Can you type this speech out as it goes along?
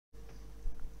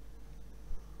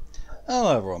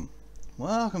Hello everyone,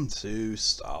 welcome to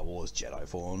Star Wars Jedi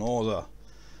Fallen Order.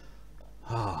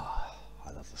 I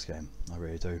love this game, I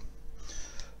really do.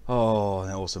 Oh, and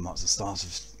it also marks the start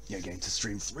of getting to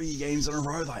stream 3 games in a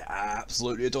row that I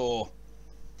absolutely adore.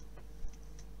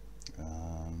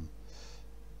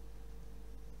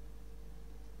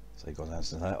 So you got an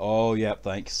answer to that. Oh, yep,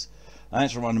 thanks.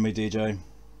 Thanks for reminding me, DJ.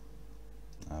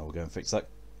 We'll go and fix that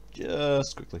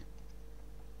just quickly.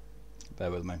 Bear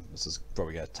with me. This is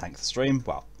probably going to tank the stream.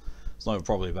 Well, it's not even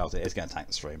probably about it. It's going to tank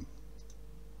the stream.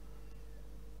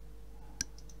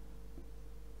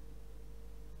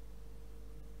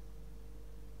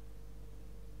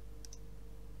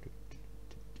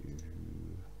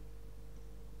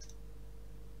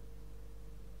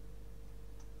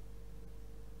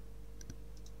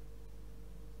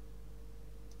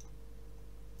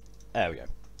 There we go.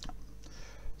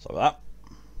 So that.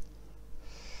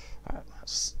 Alright,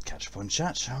 let's catch up on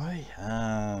chat, shall we?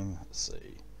 Let's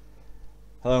see.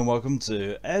 Hello and welcome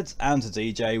to Ed and to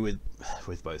DJ with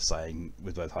both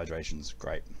hydrations.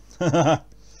 Great. There's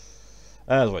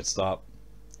a way to start.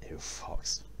 Ew,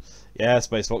 Fox. Yeah,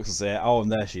 Space Fox is here. Oh,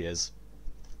 and there she is.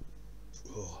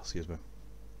 Oh, excuse me.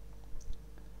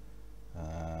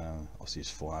 Also, you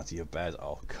just fall out of your bed.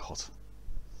 Oh god.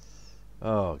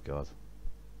 Oh god.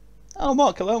 Oh,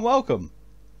 Mark, hello and welcome.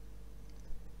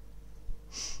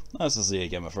 Nice to see you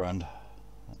again, my friend.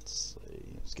 Let's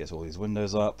see. Let's get all these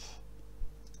windows up.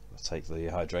 We'll take the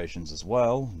hydrations as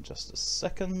well in just a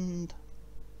second.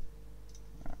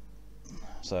 Right.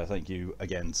 So thank you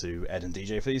again to Ed and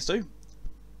DJ for these two.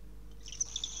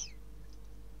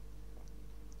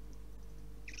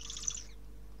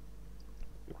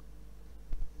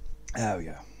 There we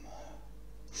go.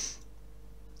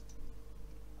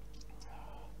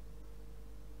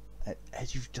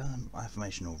 Ed, you've done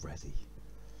affirmation already.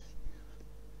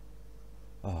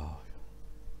 Oh.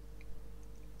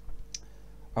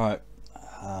 Alright,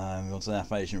 we want an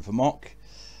affirmation for Mock.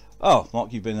 Oh,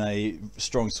 Mock, you've been a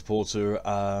strong supporter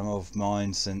of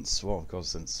mine since, well, of course,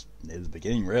 since near the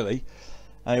beginning, really.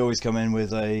 I always come in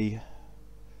with a,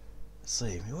 let's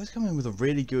see, we always come in with a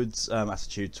really good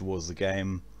attitude towards the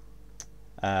game,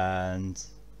 and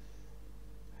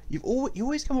you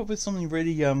always come up with something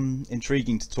really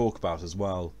intriguing to talk about as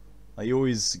well. Like, you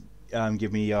always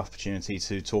give me the opportunity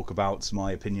to talk about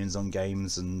my opinions on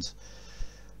games, and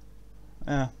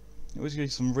yeah, it always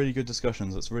gives some really good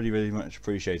discussions. That's really, really much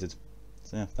appreciated.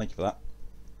 So yeah, thank you for that.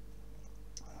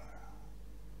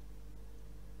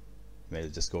 Made a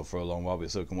Discord for a long while, but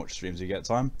still can watch streams if you get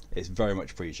time. It's very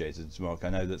much appreciated, Mark. I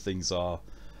know that things are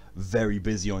very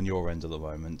busy on your end at the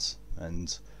moment,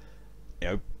 and you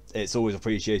know, it's always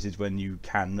appreciated when you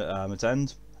can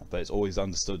attend, but it's always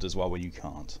understood as well when you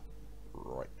can't.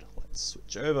 Right, let's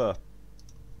switch over.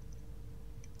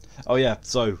 Oh yeah,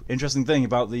 so interesting thing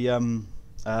about the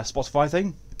Spotify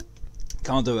thing.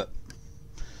 Can't do it.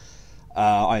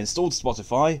 I installed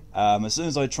Spotify. As soon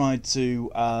as I tried to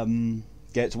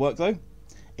get it to work though,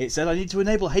 it said I need to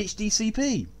enable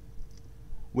HDCP,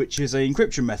 which is an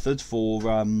encryption method for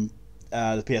the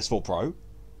PS4 Pro,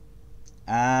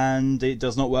 and it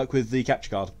does not work with the capture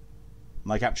card.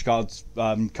 My capture cards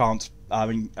can't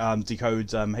decode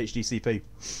HDCP.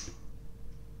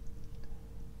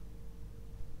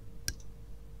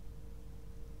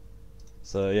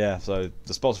 So yeah, so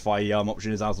the Spotify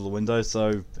option is out of the window.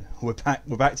 So we're back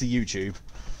to YouTube.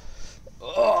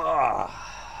 I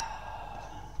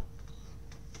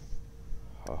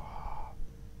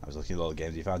was looking at a lot of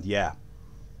games you found. Yeah,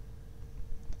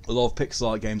 a lot of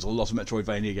Pixar games, a lot of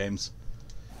Metroidvania games.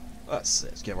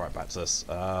 Let's get right back to this.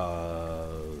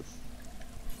 Oh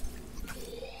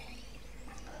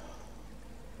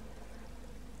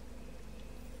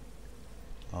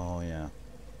yeah.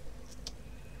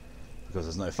 Because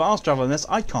there's no fast travel in this,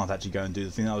 I can't actually go and do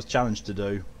the thing that I was challenged to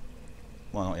do.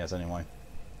 Well, not yet anyway.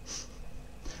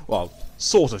 Well,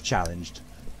 sort of challenged.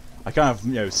 I kind of,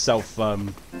 you know,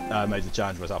 made the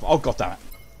challenge myself. Oh god damn it!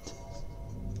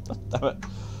 Damn it!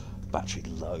 Battery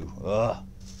low. Ugh.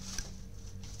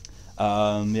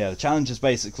 Yeah, the challenge is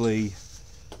basically, you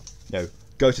know,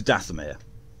 go to Dathomir,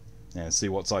 and see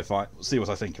what I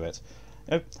think of it.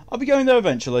 You know, I'll be going there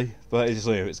eventually, but it's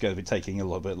going to be taking a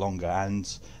little bit longer,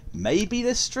 and maybe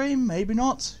this stream, maybe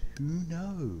not. Who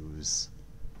knows?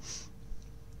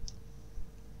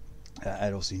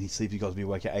 Ed, also, you need sleep. You've got to be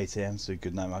awake at 8 AM, so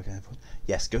good night, Mark.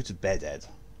 Yes, go to bed, Ed.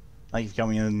 Thank you for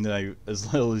coming in, you know,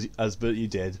 as little as you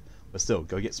did, but still,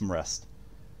 go get some rest.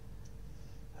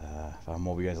 If I'm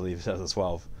more, we're going to leave it at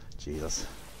 12. Jesus.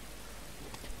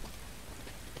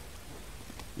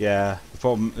 Yeah,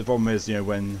 the problem is, you know,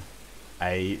 when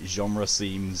a genre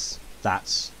seems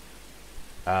that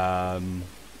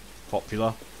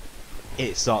popular,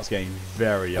 it starts getting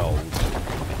very old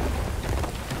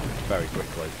very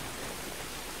quickly.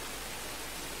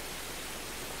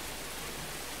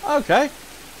 Okay.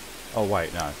 Oh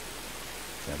wait, no.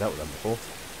 I dealt with them before.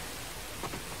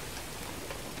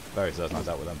 Very certain I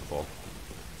dealt with them before.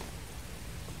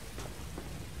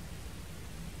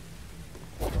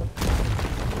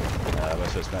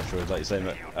 Let's just make sure, like you say,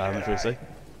 make sure you see.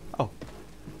 Oh.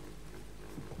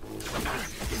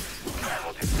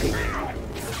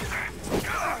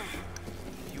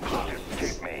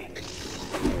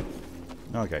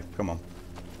 Okay, come on.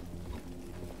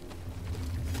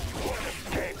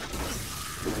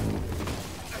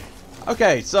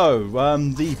 Okay, so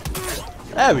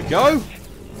there we go.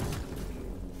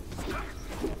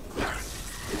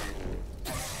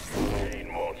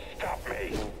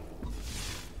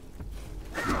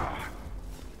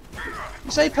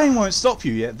 You say pain won't stop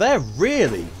you yet? They're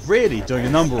really, really doing a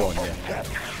number on you.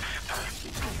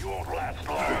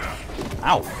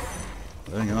 Ow!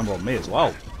 They're doing a number on me as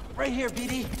well. Right here,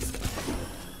 BD.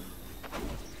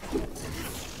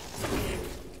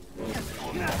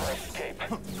 You'll never escape.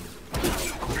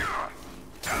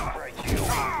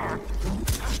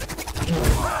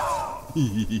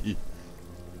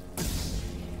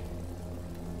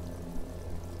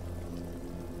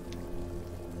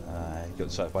 Got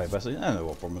distracted by a vessel. I don't know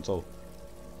what problem at all.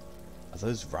 Are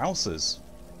those rousers?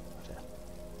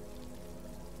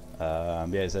 Yeah,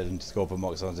 it said to score for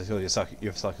mocks on you're suck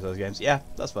at those games. Yeah,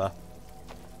 that's fair.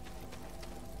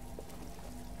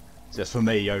 It's just for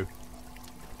me, yo.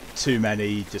 Too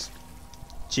many just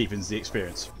cheapens the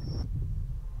experience.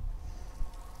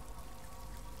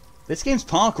 This game's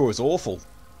parkour is awful.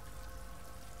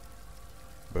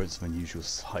 Birds of unusual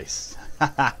size.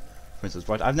 Princess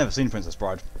Bride. I've never seen Princess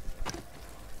Bride.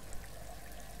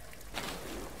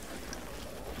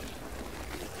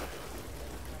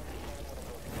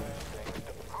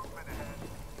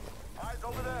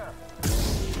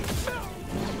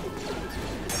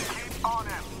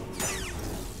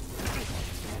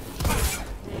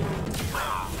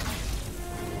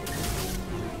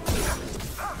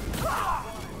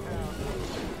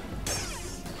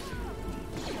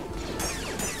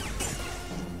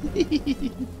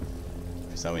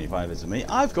 So when you find it to me,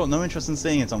 I've got no interest in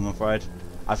seeing it, I'm afraid.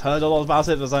 I've heard a lot about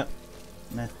it, but it's like,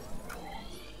 meh.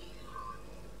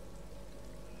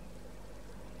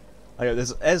 Okay,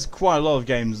 there's quite a lot of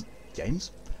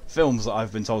films that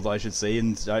I've been told that I should see,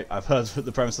 and I've heard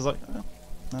the premises like, oh,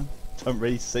 no, don't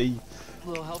really see a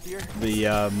little healthier.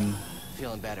 The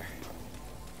feeling better.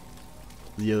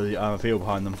 The feel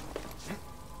behind them.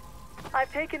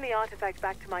 I've taken the artifact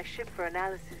back to my ship for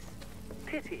analysis.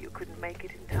 Pity you couldn't make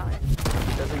it in time.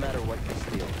 It doesn't matter what you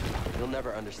steal. You'll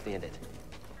never understand it.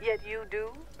 Yet you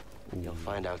do? You'll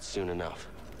find out soon enough.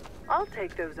 I'll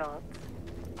take those odds.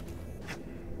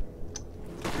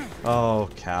 Oh,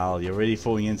 Cal, you're really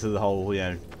falling into the whole, you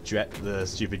know, the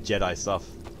stupid Jedi stuff.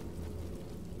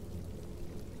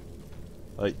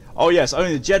 Like, oh yes,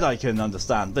 only the Jedi can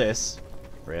understand this.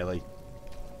 Really?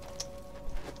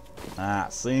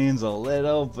 That seems a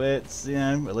little bit, you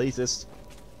know, elitist.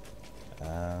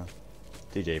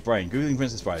 DJ Brain, Googling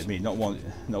Princess Bride, me, not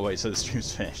wait so the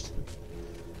stream's finished.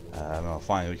 Well,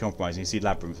 finally, we compromise. You see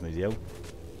Labyrinth video.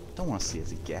 Don't want to see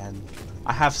it again.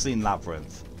 I have seen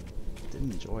Labyrinth.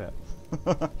 Didn't enjoy it.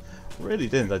 Really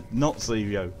didn't. I did not see,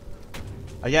 you know.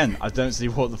 Again, I don't see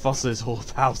what the fuss is all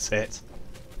about it.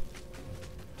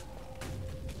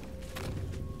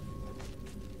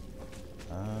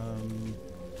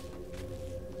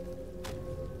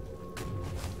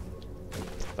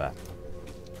 Fair.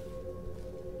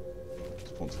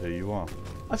 Depends who you are.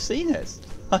 I've seen it.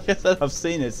 Like I said, I've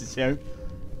seen it. It's, you know,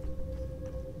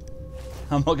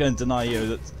 I'm not going to deny you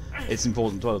that it's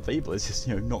important to other people. It's just,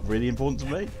 you know, not really important to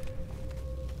me.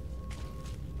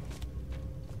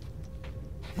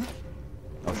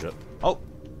 Oh shit! Oh.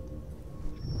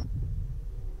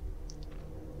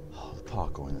 Oh, the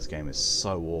parkour in this game is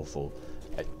so awful.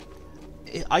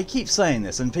 I keep saying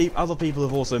this, and other people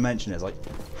have also mentioned it. It's like,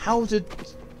 how did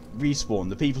Respawn,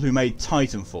 the people who made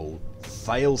Titanfall,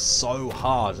 fail so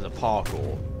hard at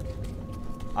parkour?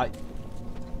 I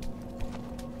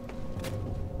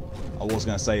was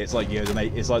going to say it's like, you know,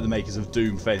 it's like the makers of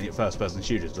Doom failing at first-person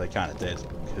shooters. They kind of did,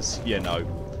 because, you know.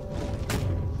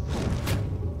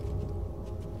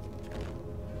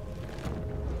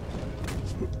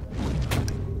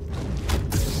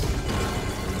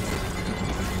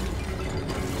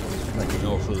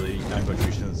 For the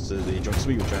contributions to the John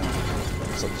Sweegle channel.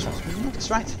 Stop distracting me. You're not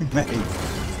distracting me.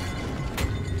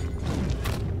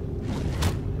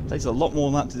 takes a lot more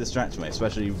than that to distract me,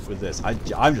 especially with this.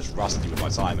 I'm just rusty with my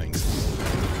timings.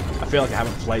 I feel like I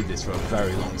haven't played this for a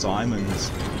very long time, and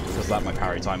because of that my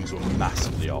parry timings were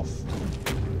massively off.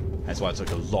 That's why I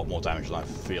took a lot more damage than I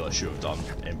feel I should have done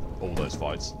in all those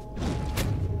fights.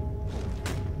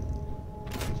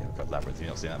 Yeah, I've got Labyrinth, you've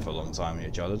not seen that for a long time in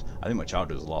your childhood. I think my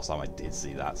childhood was the last time I did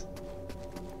see that.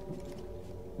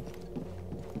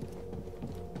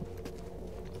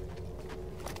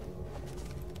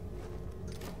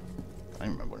 I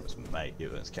don't remember when it was made,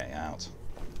 when it came out.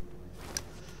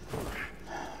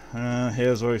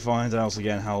 Here's where we find out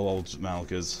again how old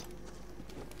Malk is.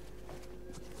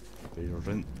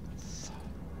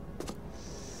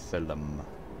 Film.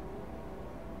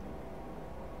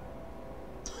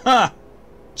 Ha!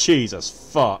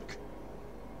 Jesus fuck.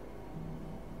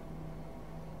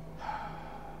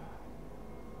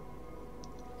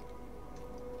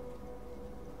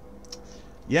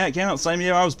 Yeah, it came out the same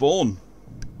year I was born.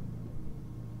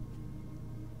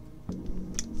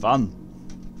 Fun.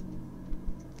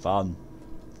 Fun.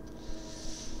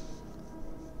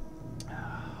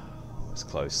 Oh, it's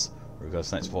close. We'll go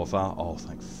to next profile. Oh,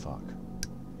 thank fuck.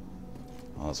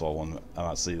 Oh, that's what I'm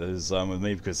about to see those with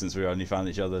me, because since we only found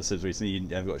each other since recently, you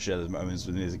never got to share those moments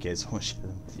with me as a kid, so I want to share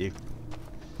them with you.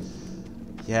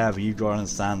 Yeah, but you've got to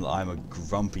understand that I'm a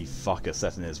grumpy fucker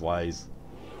set in his ways.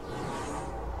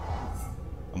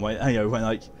 And when, you know,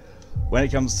 when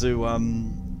it comes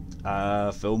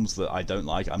to films that I don't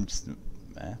like, I'm just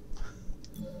meh.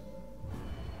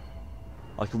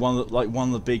 Like one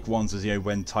of the big ones was, you know,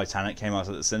 when Titanic came out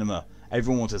at the cinema.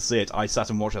 Everyone wanted to see it. I sat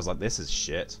and watched. I was like, this is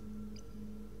shit.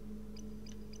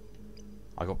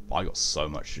 I got so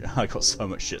much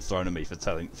shit thrown at me for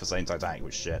saying Titanic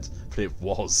was shit, but it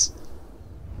was,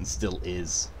 and still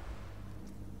is.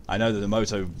 I know that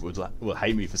Emoto would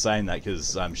hate me for saying that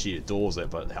because she adores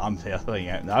it, but I'm feeling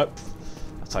out. Nope,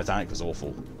 Titanic was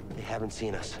awful. They haven't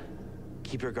seen us.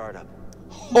 Keep your guard up.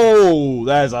 Oh,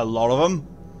 there's a lot of them.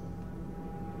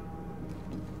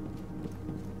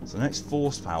 So next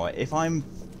force power, if I'm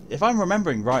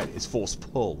remembering right, is force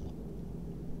pull.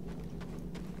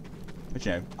 Which,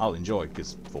 you know, I'll enjoy,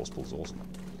 because force pull's awesome.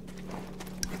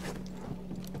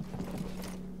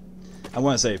 And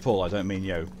when I say pull, I don't mean,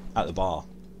 you know, at the bar.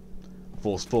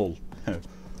 Force pull.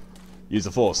 Use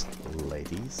the force,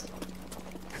 ladies.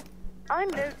 I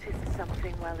noticed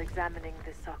something while examining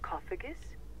the sarcophagus.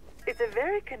 It's a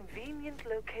very convenient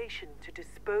location to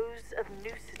dispose of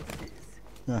nuisances.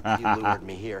 You lured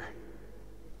me here.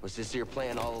 Was this your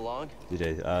plan all along? You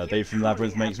did. Dave from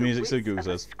Labyrinth makes music, so Google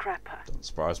says. Scrapper. Doesn't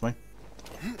surprise me.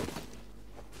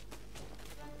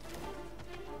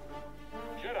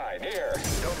 Jedi near.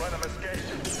 Don't let him escape.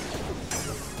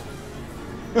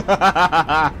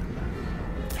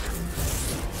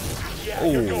 Yeah,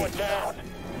 you're going down.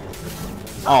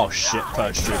 Oh shit,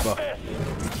 Purge Trooper.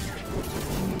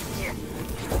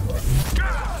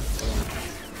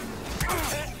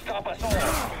 Stop us all. The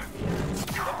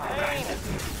pain.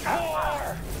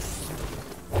 More.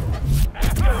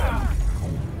 After him.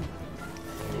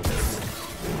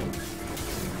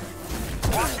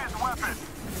 Watch his weapon.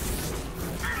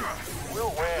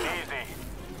 We'll win easy.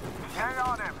 Hang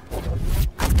on him.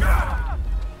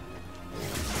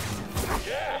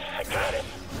 Yeah, I got him.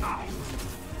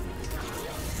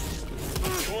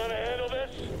 You want to handle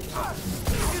this?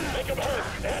 Make him hurt.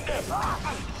 Stand him.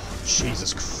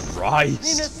 Jesus Christ.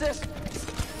 Need assist.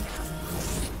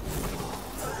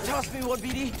 Toss me one,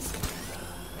 BD.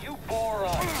 You bore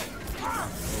us.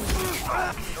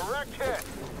 Direct hit.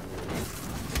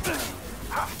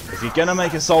 If you're gonna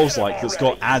make a Souls-like that's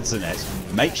got ads in it,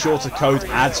 make sure to code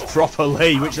ads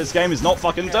properly, which this game is not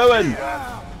fucking doing!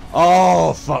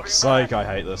 Oh, fuck's sake, I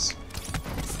hate this.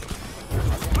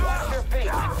 Watch your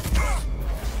feet.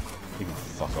 You can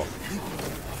fuck off.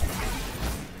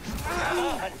 Come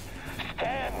on.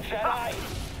 Stand, Jedi.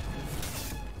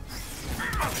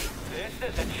 This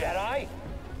is a Jedi.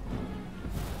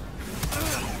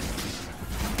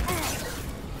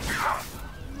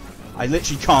 I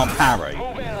literally can't parry.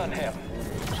 Move in on him.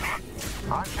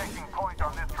 I'm taking point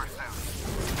on this pursuit.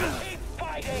 Keep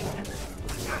fighting.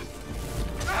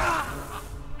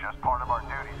 Just part of our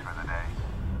duties for the day.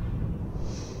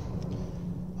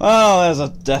 Oh, there's a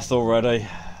death already.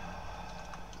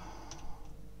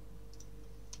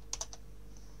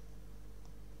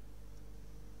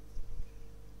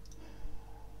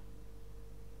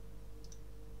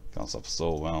 Can't stop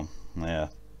stall, well, yeah.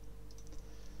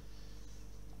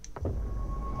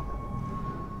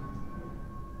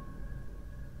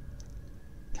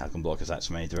 Can block attached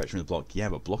to any direction of the block. Yeah,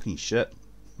 but blocking shit.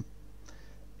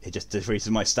 It just decreases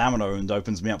my stamina and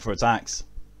opens me up for attacks.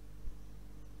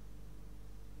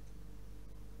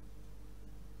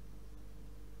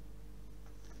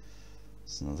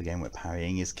 It's another game where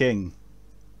parrying is king.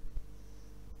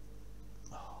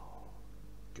 Oh,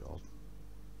 God.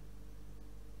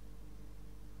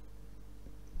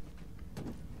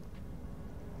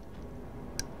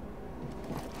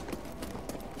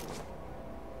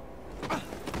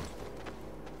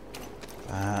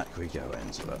 Back we go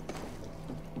into it.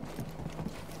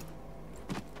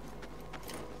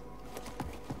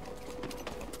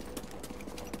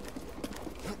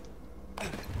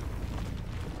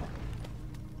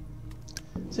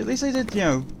 See, at least they did, you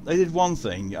know, they did one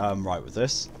thing right with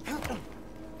this.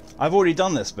 I've already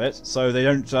done this bit, so they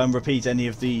don't repeat any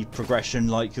of the progression,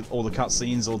 like all the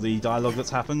cutscenes or the dialogue that's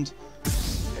happened.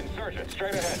 Insurgent,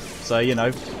 straight ahead. So, you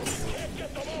know,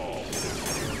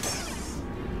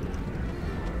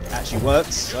 actually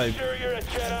works. So. Sure you're a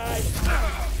Jedi?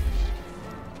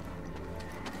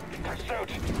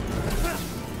 Pursuit.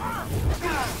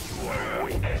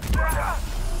 Weak.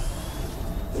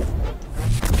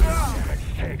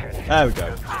 There we go.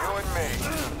 You and me.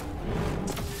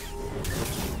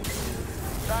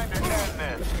 Time to end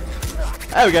this.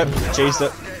 There we go. Cheesed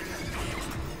it.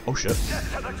 Oh shit. Get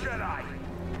to the Jedi.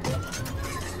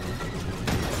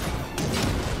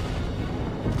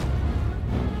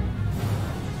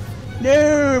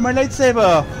 No, my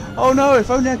lightsaber! Oh no, if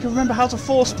only I could remember how to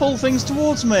force pull things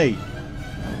towards me!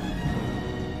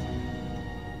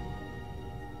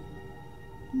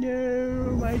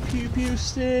 No, my pew pew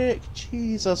stick!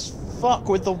 Jesus, fuck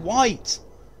with the white!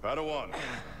 Padawan,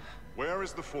 where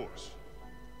is the Force?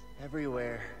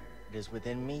 Everywhere. It is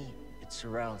within me. It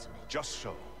surrounds me. Just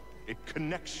so. It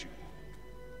connects you.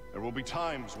 There will be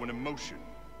times when emotion,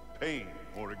 pain,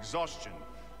 or exhaustion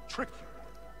trick you.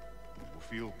 You will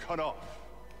feel cut off,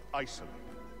 isolated.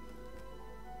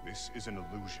 This is an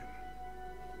illusion.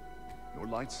 Your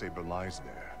lightsaber lies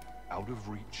there, out of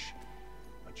reach,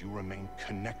 but you remain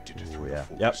connected through the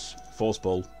Force. Yep, force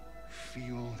pull.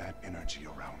 Feel that energy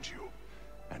around you,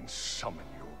 and summon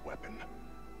your weapon.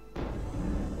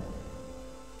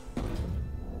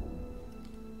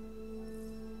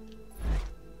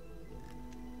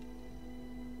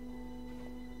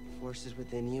 Force is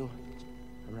within you,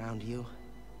 around you,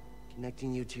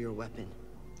 connecting you to your weapon.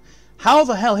 How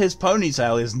the hell his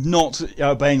ponytail is not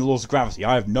obeying the laws of gravity?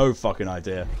 I have no fucking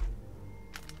idea.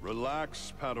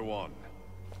 Relax, Padawan.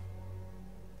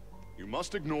 You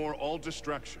must ignore all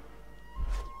distraction.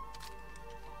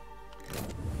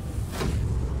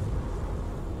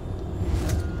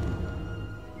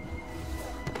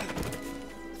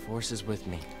 Force is with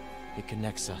me. It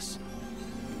connects us.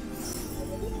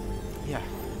 Yeah,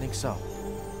 I think so.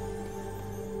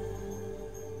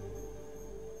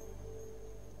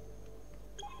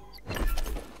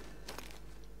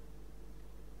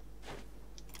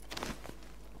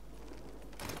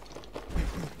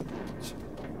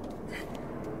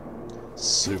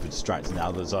 Super distracting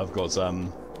now that I've got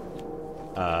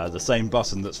the same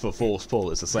button that's for force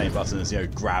pull. It's the same button as, you know,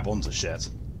 grab onto shit.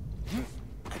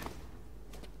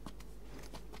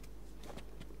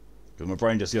 Because my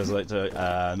brain just goes like to,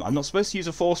 I'm not supposed to use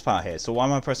a force power here, so why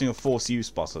am I pressing a force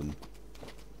use button?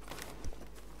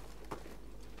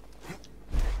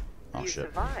 Oh You shit.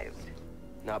 survived.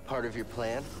 Not part of your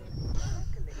plan?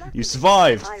 You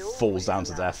survived! I Falls always down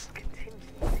to allow death.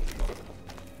 contingencies.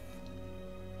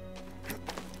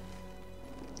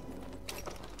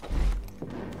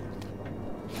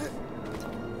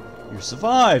 You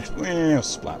survived!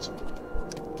 Splat.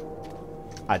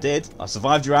 I did. I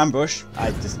survived your ambush.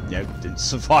 I just, you know, didn't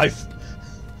survive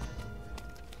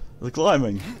the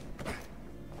climbing.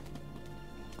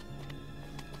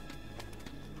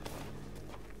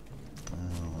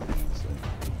 Oh, let's see.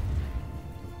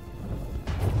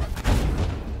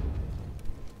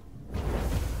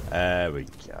 There we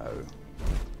go.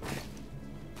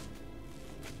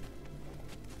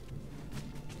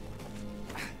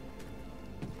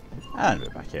 And we're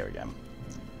back here again.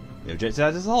 The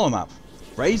objective is the holomap.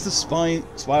 Raise the spire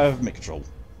of Microtrol.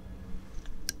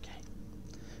 Okay.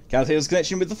 Calculator's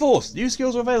connection with the Force. New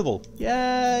skills are available.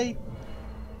 Yay!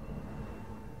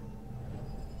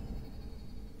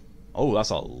 Oh, that's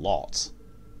a lot.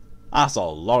 That's a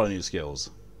lot of new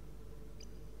skills.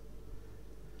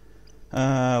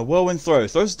 Whirlwind throw.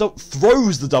 Throws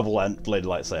the double-bladed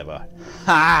lightsaber.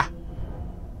 Ha!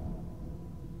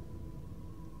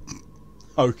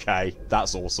 Okay,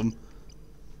 that's awesome.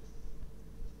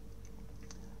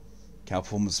 Cal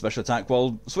performs a special attack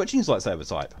while switching his lightsaber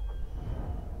type.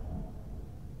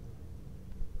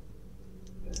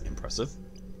 Impressive.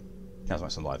 Cal's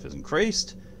maximum life is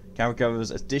increased. Cal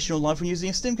recovers additional life when using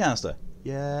a stim canister.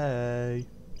 Yay!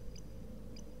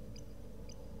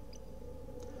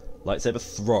 Lightsaber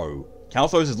throw. Cal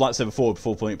throws his lightsaber forward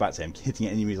before pulling it back to him, hitting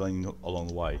enemies along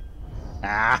the way.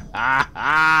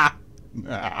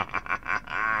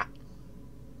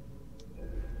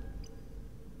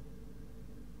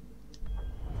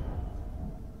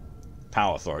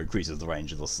 Power throw increases the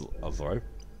range of the throw.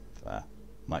 Fair.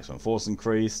 Maximum force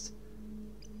increased.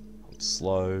 Hold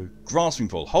slow. Grasping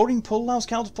pull. Holding pull allows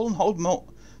Cal to pull and hold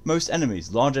most enemies.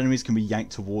 Large enemies can be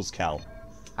yanked towards Cal.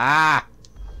 Ah!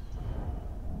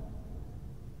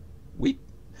 Weep.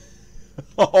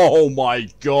 Oh my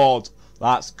god!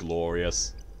 That's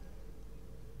glorious.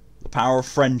 The power of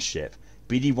friendship.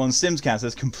 BD1 Sims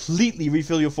says completely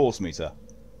refill your force meter.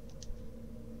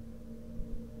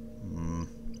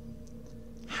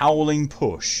 Howling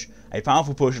push. A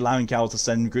powerful push allowing Cal to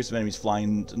send groups of enemies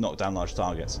flying to knock down large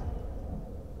targets.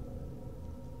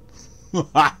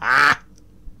 I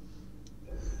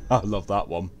love that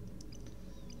one.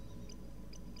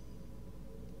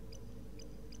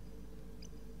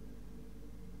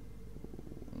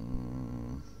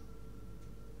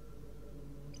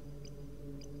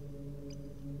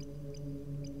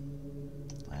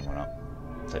 Hang on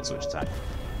up. Take switch attack.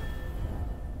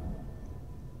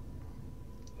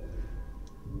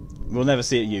 We'll never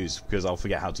see it used because I'll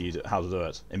forget how to use it, how to do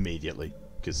it immediately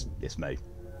because it's me.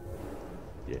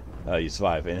 Yeah. You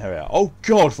survive in her. Oh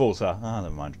God, Falter. Ah,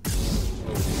 never mind.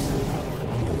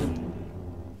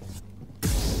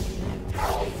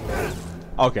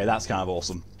 Okay, that's kind of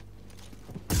awesome.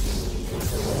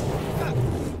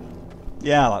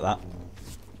 Yeah, I like that.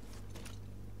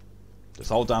 Just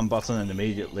hold down button and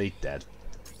immediately dead.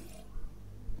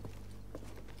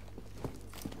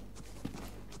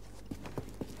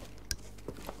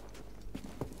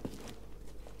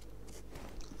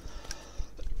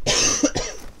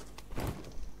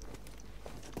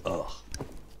 Ugh.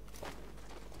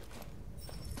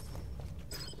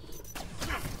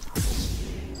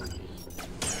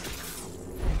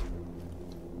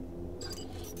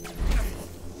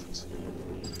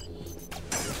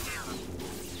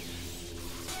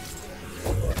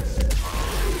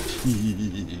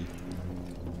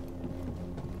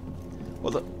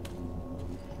 What the?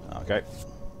 Okay.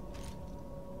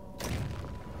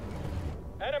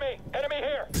 Enemy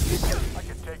here! I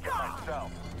can take it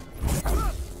myself.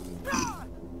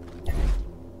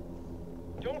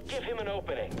 Don't give him an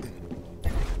opening.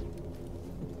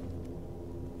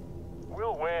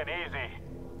 We'll win easy.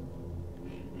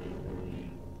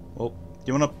 Well, do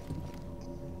you wanna?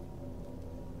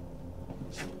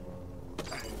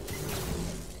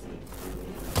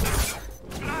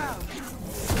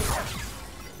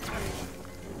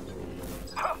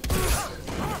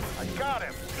 I got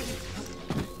him.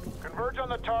 Converge on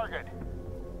the target.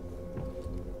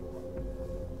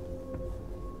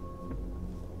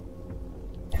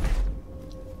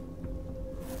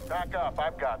 Back up,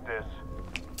 I've got this.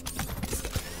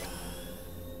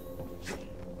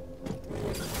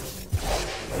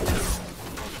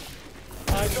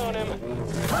 Eyes on him.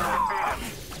 I can beat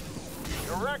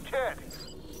him. Direct hit.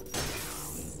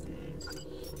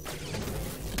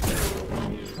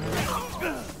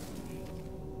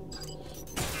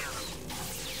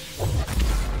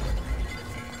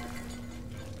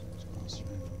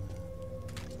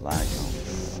 Lag, oh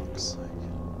fuck's sake.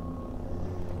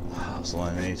 That's all I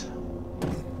need.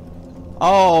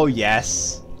 Oh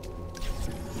yes!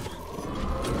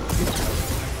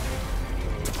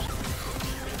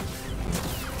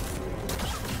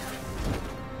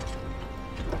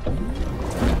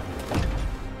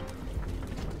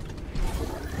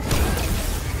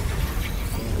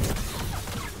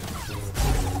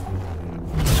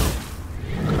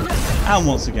 And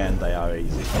once again, they are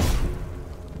easy.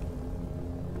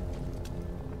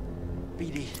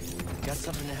 BD, got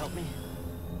something to help me?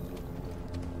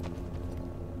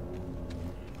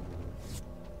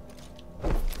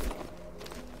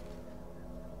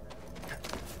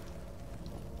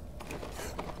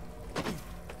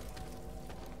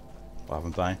 What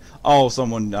happened, Bang? Oh,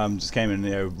 someone just came in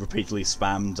and repeatedly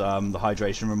spammed the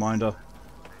hydration reminder.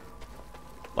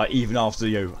 Like even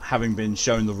after having been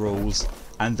shown the rules,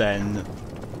 and then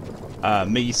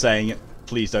me saying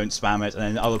please don't spam it, and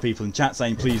then other people in chat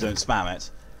saying please don't spam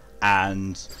it,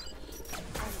 and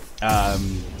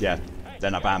yeah,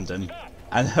 then I banned him.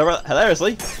 And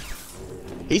hilariously,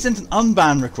 he sent an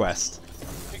unban request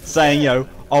saying oh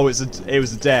it was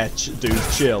a dare, dude,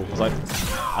 chill. I was like,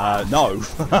 no.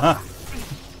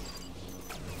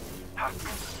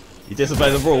 You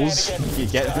disobey the rules, you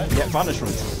get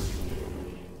punishment.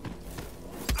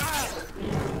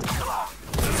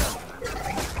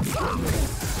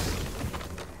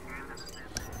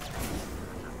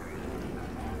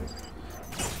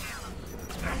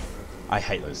 I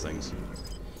hate those things.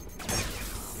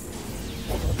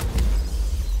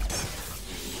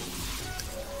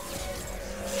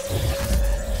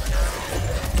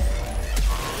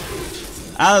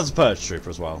 And there's a purge trooper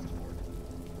as well.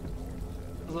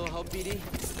 A little help, BD?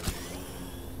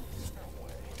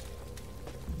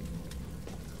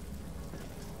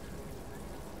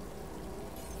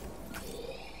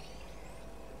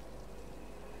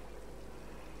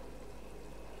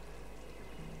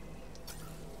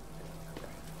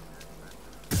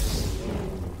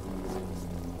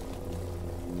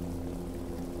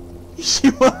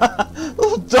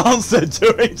 Little dance they're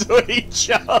doing to each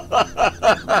other.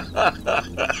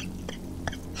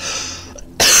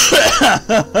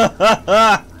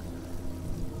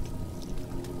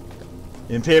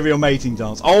 Imperial mating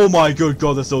dance. Oh my good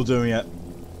god, they're still doing it.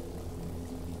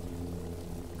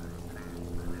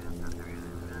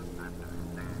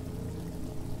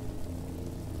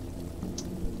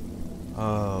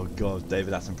 Oh god,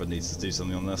 David Attenborough needs to do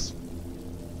something on this.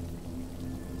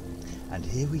 And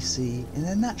here we see, in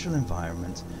their natural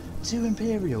environment, two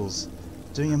Imperials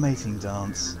doing a mating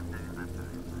dance.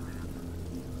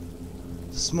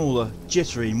 The smaller,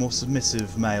 jittery, more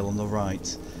submissive male on the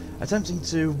right, attempting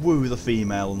to woo the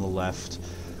female on the left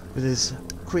with his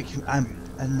quick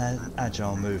and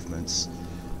agile movements.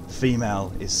 The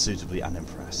female is suitably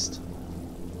unimpressed.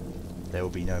 There will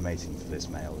be no mating for this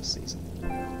male this season.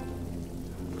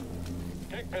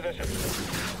 Take position.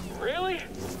 Really?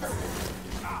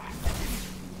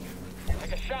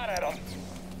 Take a shot at him.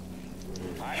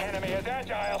 My enemy is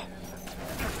agile.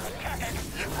 Attacking.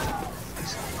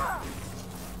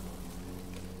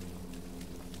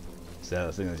 So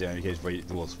I think that's the only case where it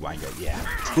was Wango. Yeah,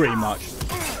 pretty much.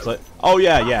 It's like, oh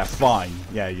yeah, fine.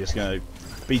 Yeah, you're just gonna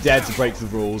be dead to break the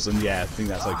rules, and yeah, I think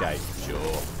that's okay. Sure.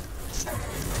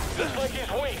 Looks like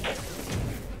he's weak.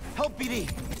 Help, BD!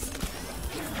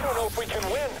 I don't know if we can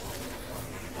win.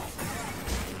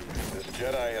 This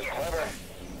Jedi is clever.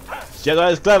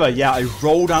 Jedi is clever. Yeah, I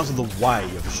rolled out of the way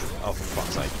of. Oh, for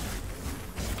fuck's sake!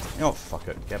 You know what? Fuck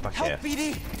it. Get back here. Help,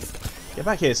 BD! Get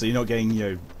back here, so you're not getting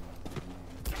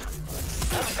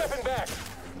I'm stepping back.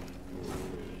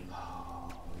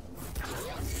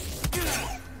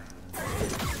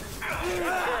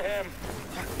 For him.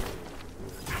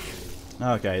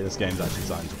 Okay, this game's actually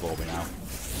starting to bore me now.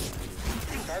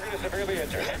 Target is severely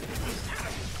injured.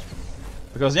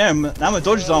 Because, yeah, now my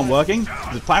dodges aren't working,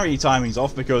 the parry timing's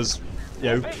off because,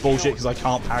 bullshit, because I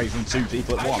can't parry from two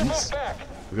people at once.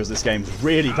 Because this game's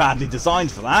really badly designed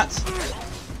for that.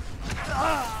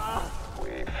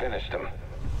 We finished him.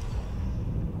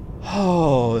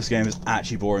 Oh, this game is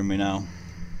actually boring me now.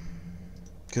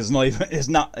 Because it's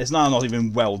not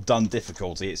even well done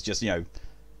difficulty, it's just,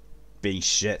 being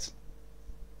shit.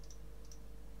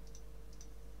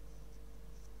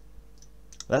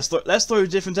 Let's throw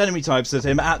different enemy types at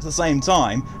him at the same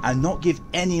time and not give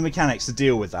any mechanics to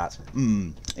deal with that.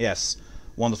 Yes.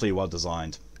 Wonderfully well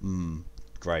designed.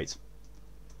 Great.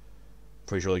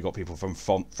 Pretty sure they got people from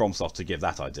FromSoft to give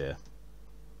that idea.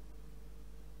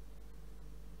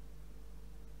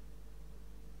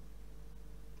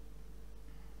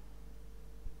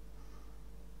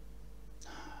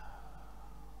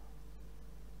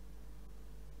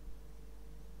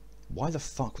 Why the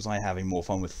fuck was I having more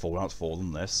fun with Fallout 4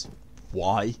 than this?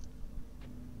 Why?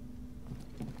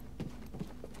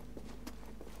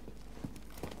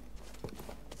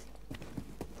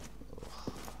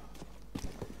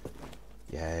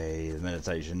 Yay, the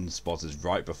meditation spot is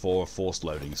right before a forced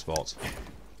loading spot.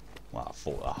 Well,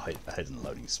 a hidden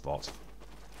loading spot.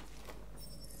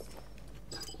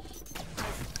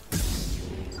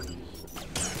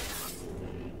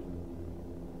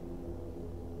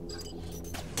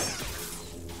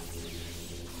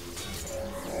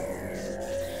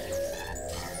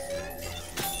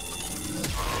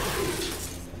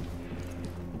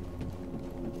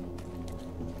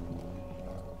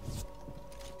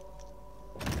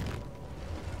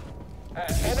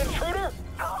 An intruder?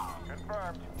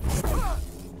 Confirmed.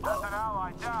 That's an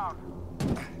ally down.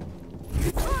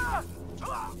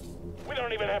 We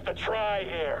don't even have to try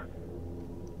here.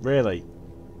 Really?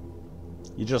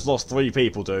 You just lost 3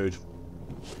 people, dude.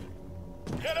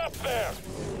 Get up there!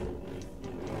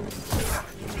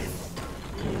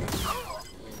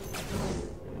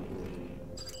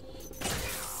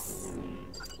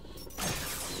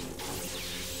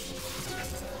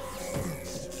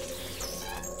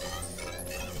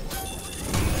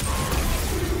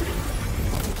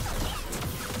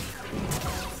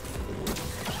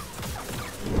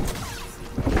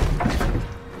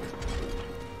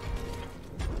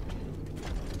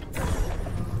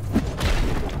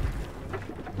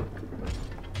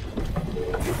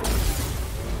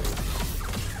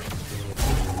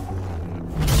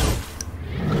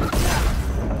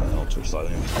 sorry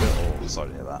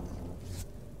to hear that.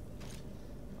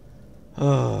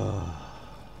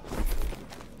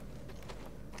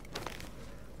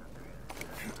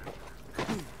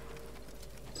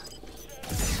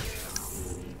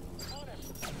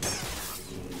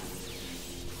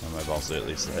 My mobile's at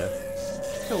least there.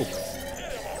 Cool.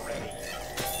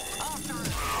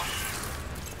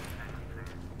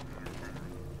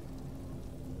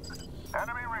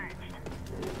 Enemy reached.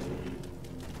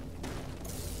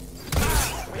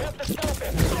 We have to stop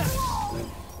him.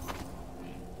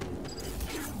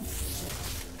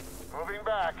 Moving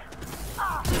back.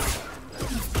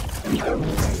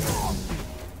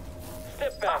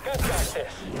 Step back, I've got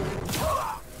this.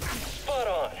 Spot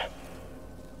on.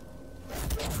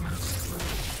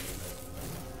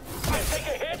 Can't take a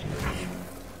hit.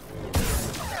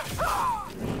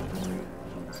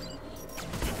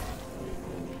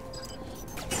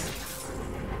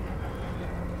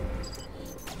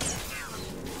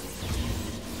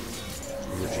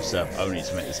 Literally serve only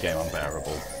to make this game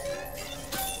unbearable.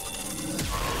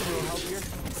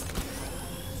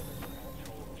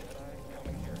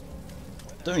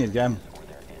 Doing it again.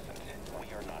 We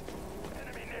are not.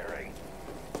 Enemy nearing.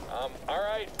 All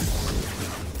right.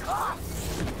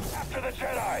 After the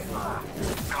Jedi.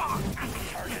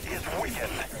 Target is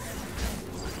weakened.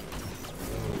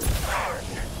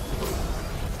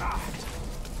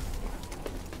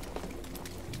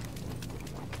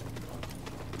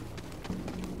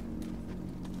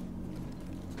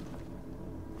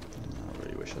 I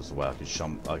really wish there was a way I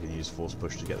could use force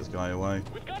push to get this guy away.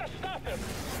 We've got to stop him.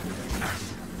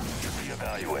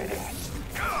 Reevaluating.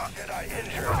 Jedi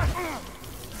injured.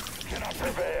 Cannot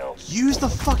prevail. Use the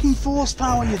fucking force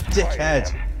power, you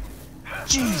dickhead!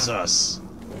 Jesus!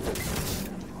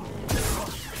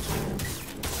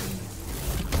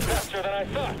 Faster than I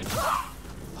thought.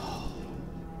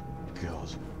 God.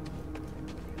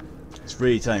 It's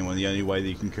really telling when the only way that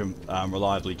you can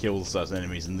reliably kill certain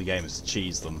enemies in the game is to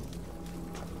cheese them.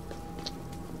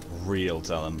 Real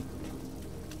telling.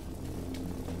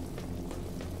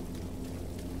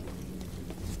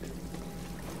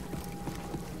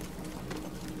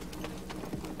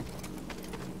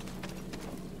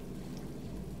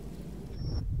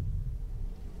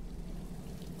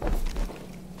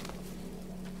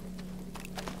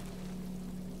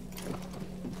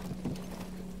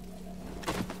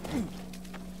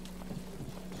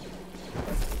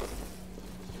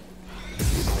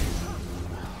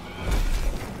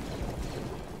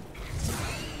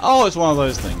 Oh, it's one of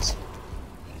those things.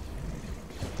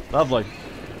 Lovely.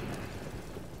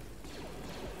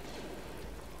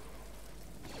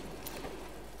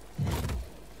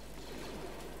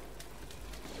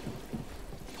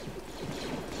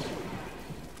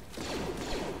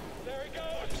 There he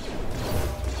goes.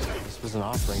 This was an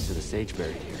offering to the sage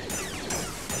buried here.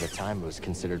 At the time, it was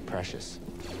considered precious.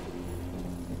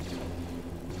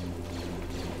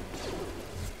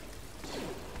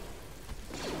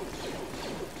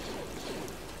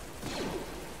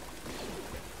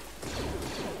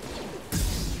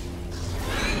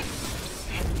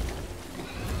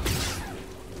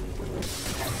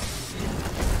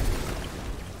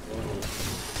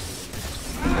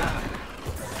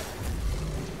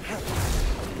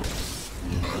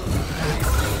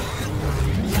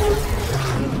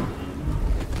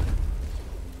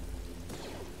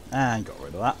 And got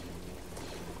rid of that.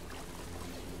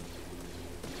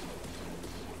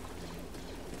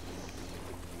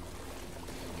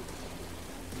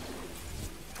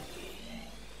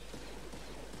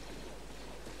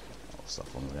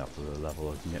 Stuff on the way up to the level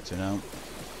I can get to now.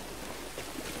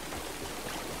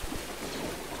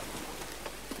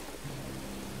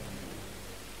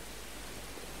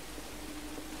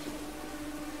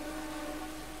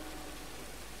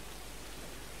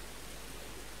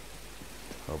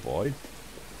 Oh boy.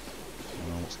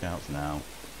 Normal scouts now.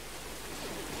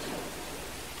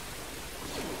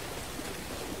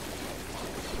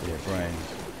 Yeah, brain.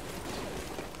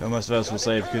 Most of us will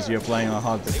say because you're playing on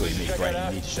hard difficulty, brain,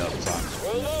 you need to shut up the time.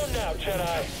 We're alone now,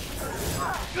 Jedi.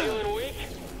 Feeling weak?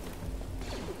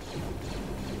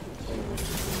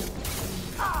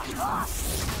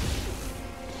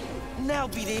 Now,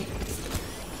 BD.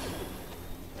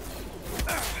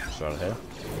 Start here.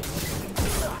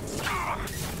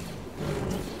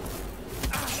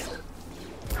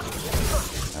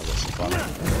 Have some fun.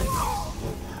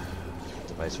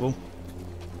 Debatable.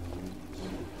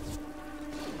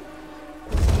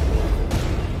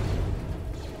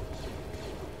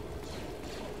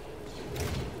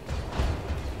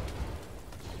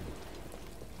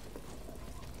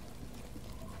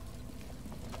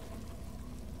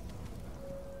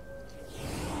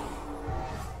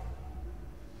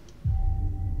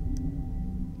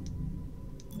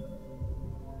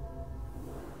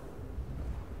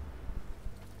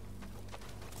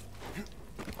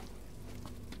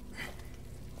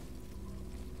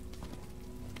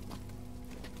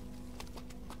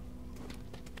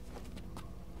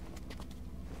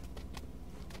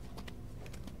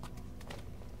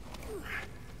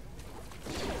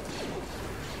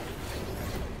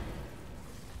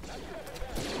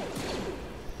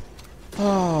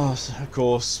 Oh, of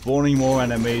course, spawning more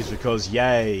enemies because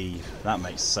yay, that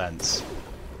makes sense.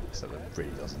 Except it really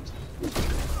doesn't.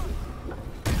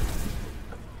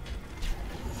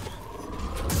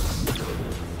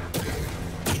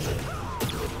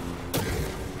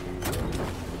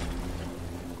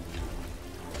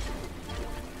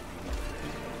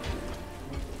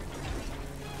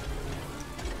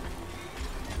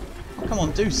 Come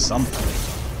on, do something.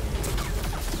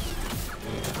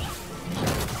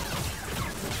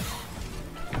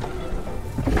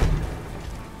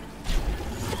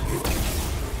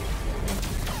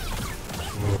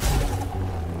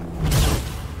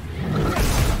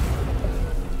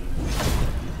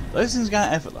 Those things are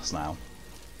getting effortless now.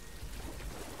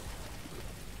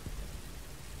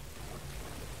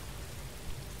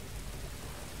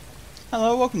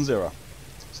 Hello, welcome Zero.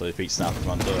 Slowly feet snap from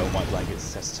under white blankets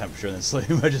to test the temperature and then slowly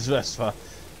emerges Vespa.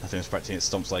 Nothing respecting it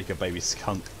stomps like a baby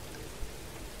skunk.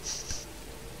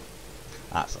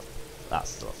 That's a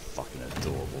fucking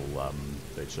adorable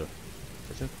video.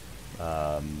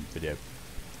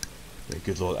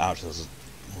 Good lord, ouch, that's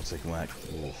all taken whack.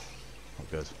 Oof, not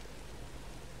good.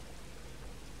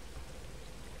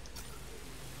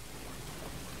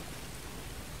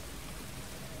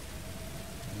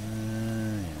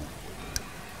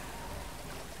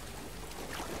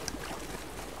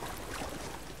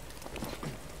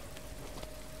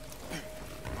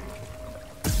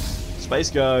 Space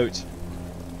Goat!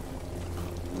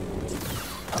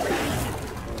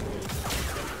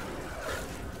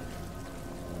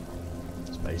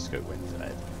 Space Goat went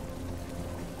dead.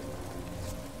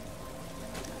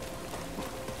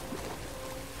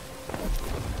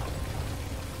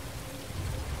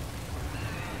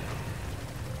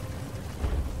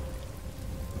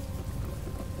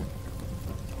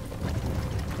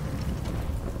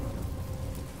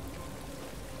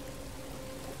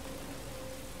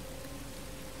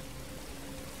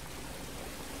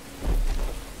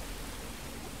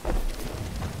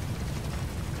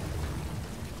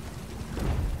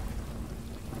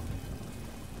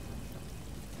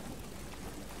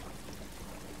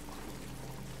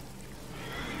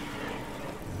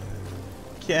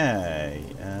 Okay,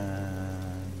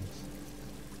 and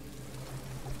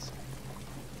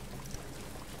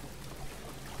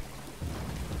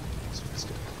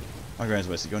my ground's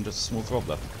basically going just a small throb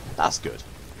left. That's good.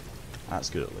 That's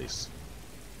good at least.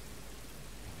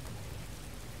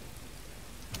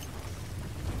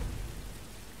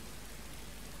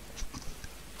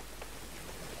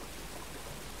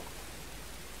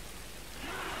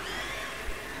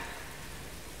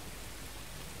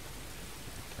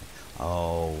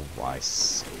 Oh, I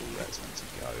see where it's meant to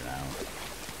go now.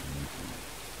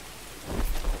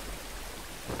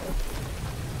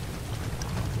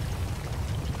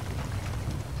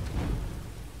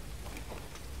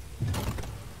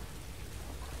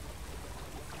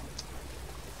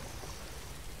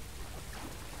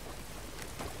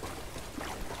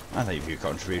 And thank you for your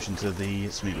contribution to the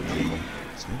Smeagol Dream.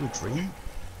 Smeagol Dream?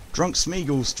 Drunk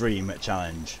Smeagol Stream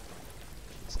challenge.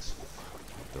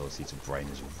 Ability to brain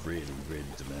is really, really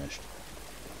diminished.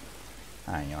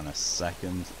 Hang on a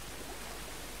second.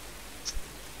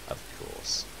 Of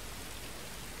course.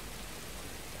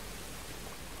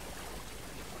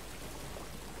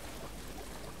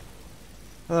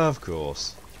 Of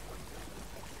course.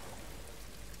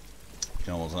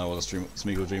 You want to know what a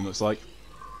Smeagol Dream looks like?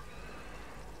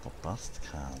 The best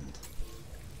count.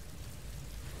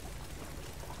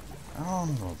 Oh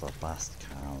no, the best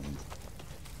count.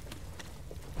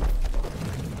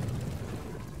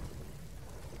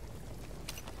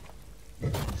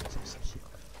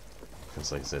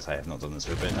 Because like it says, I have not done this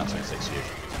for a bit, that's 26 years.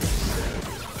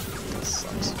 That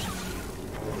sucks.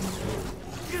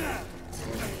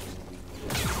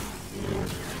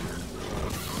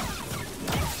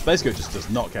 Space Goat just does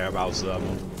not care about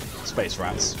space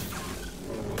rats.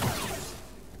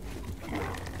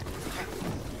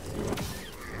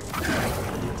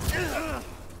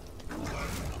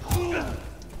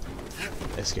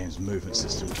 This game's movement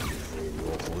system is really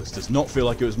awful. This does not feel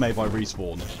like it was made by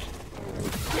Respawn.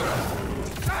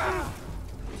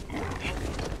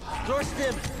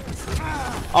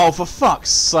 Oh, for fuck's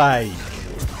sake!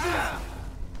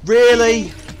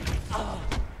 Really?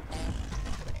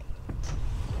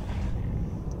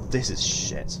 This is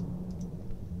shit.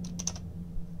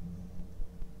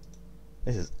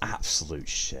 This is absolute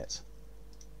shit.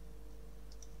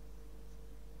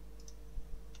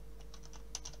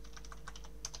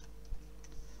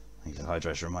 Thank you for the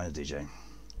hydration reminder, DJ.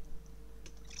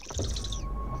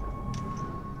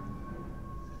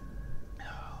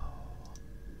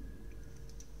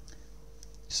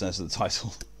 Just notice the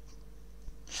title.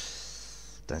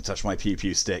 Don't touch my pew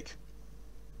pew stick.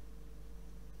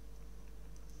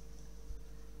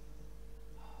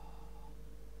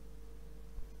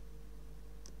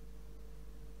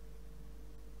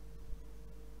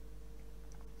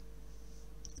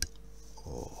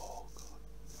 Oh God.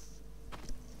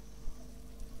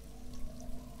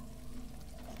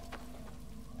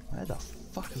 Where the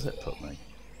fuck has it put me?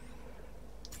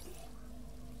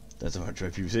 Don't touch my pew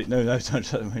pew stick. No, don't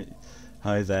touch my...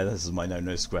 Hi there, this is my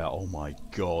no-no square. Oh my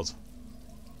God.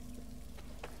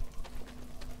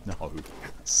 No,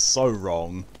 so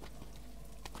wrong.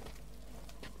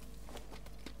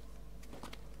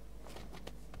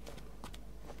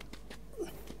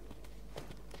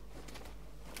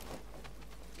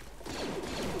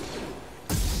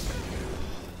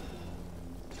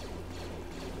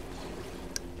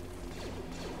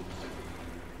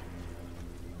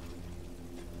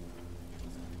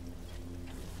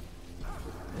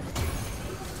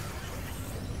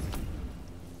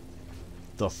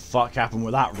 The fuck happened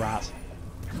with that rat?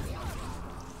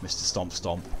 Mr. Stomp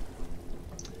Stomp.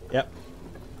 Yep.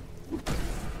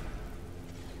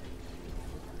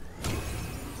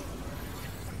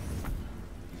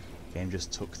 Game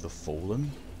just took the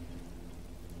Fallen?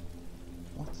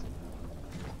 What?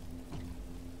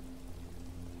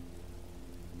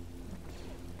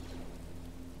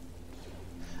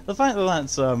 The fact that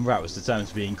that rat was determined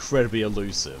to be incredibly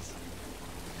elusive.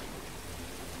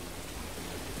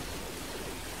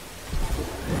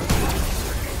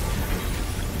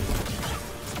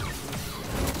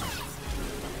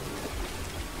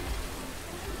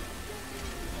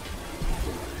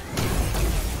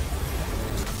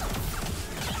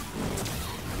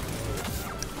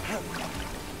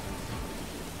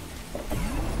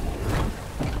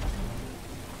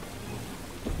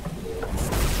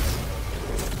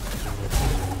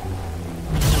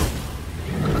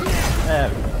 There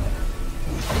we go.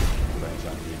 Very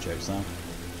trying to do jokes now.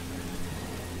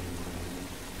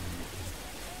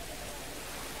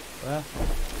 Where?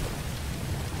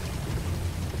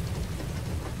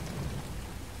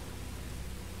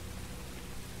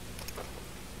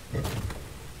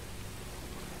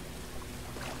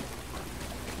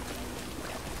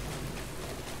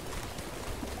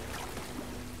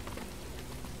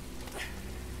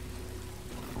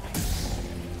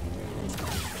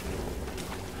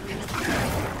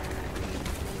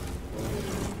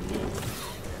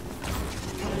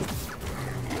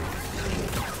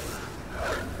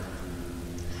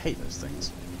 I hate those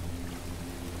things.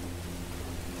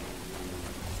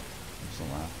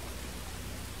 Somewhere.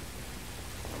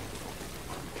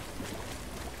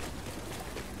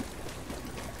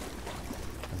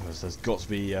 There's got to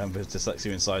be a bit of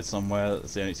dyslexia inside somewhere.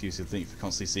 That's the only excuse I think for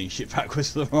constantly seeing shit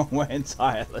backwards the wrong way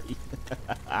entirely.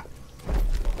 And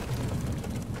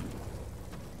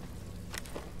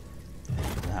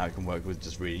how it can work with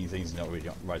just reading things and not really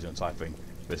writing and typing,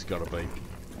 but it's got to be.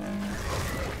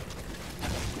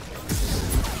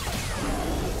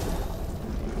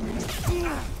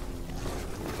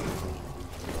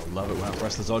 I love it when I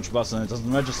press the dodge button and it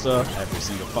doesn't register every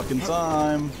single fucking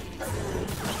time.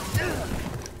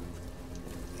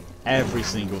 Every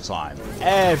single time.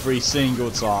 Every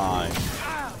single time.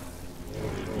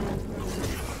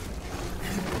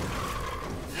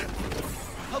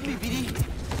 Help me, BD.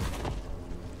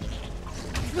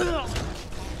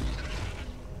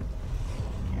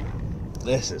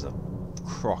 This is a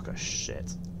crock of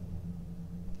shit.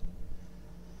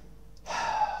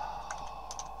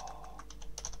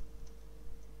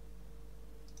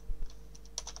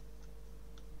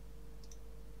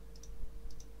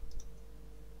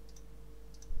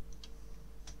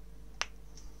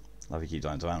 Love you keep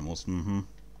dying to animals.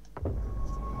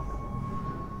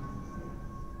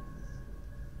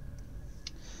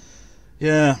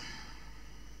 Yeah.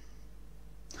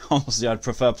 Honestly, I'd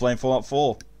prefer playing Fallout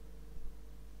 4.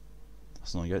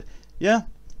 That's not good. Yeah.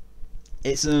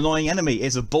 It's an annoying enemy.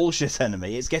 It's a bullshit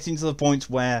enemy. It's getting to the point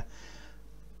where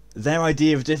their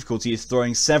idea of difficulty is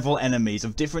throwing several enemies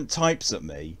of different types at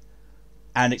me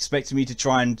and expecting me to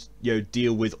try and, you know,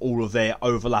 deal with all of their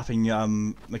overlapping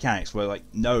mechanics. Where, like,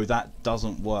 no, that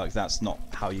doesn't work. That's not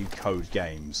how you code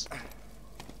games.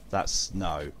 That's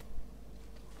no.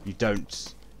 You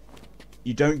don't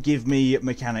give me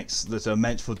mechanics that are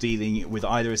meant for dealing with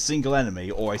either a single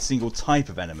enemy or a single type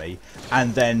of enemy,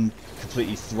 and then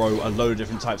completely throw a load of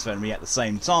different types of enemy at the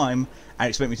same time and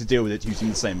expect me to deal with it using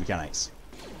the same mechanics.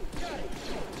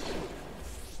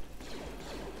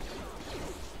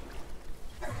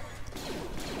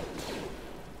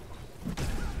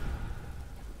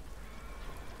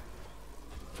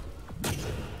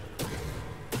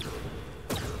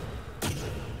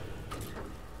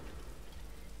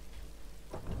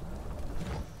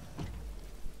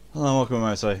 Hello, welcome to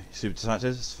Moto. Super distracted?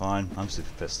 It's fine. I'm super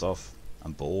pissed off.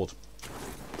 I'm bored.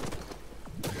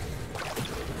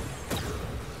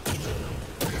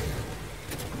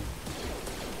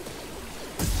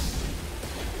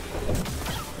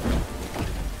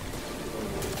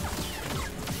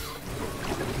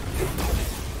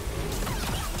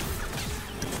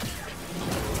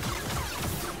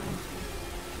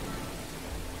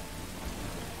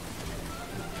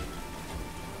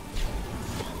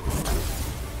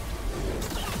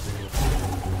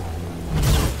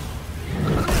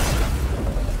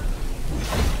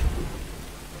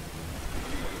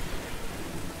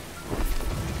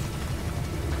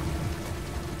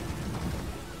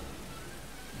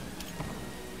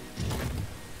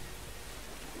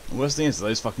 The worst thing is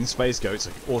those fucking space goats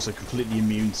are also completely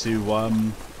immune to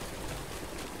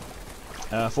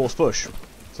force push,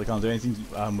 so I can't do anything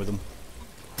with them.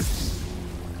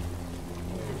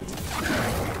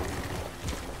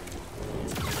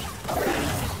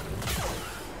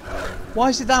 Why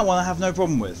is it that one I have no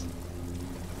problem with,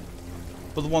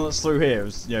 but the one that's through here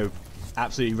is, you know,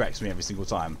 absolutely wrecks me every single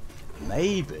time?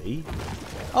 Maybe.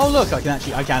 Oh look, I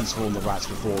can spawn the rats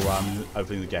before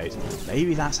opening the gate.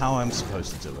 Maybe that's how I'm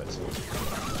supposed to do it.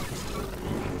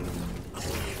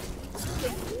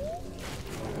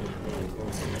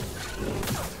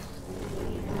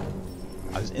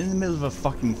 I was in the middle of a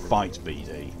fucking fight,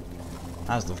 BD.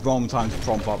 That's the wrong time to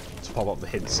pop up the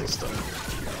hint system.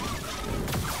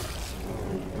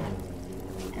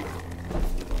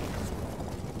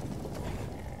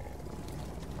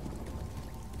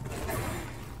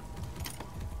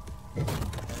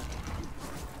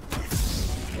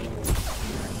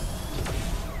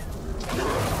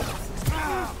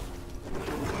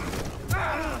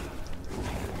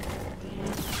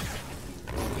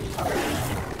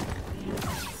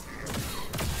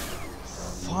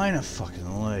 Fine,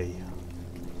 fucking way.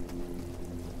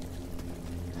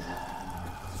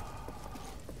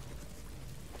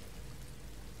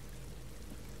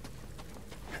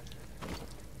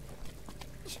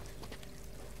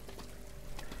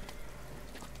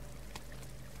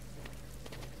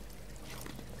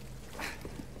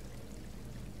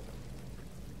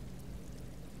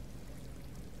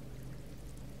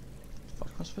 What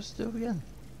am I supposed to do again?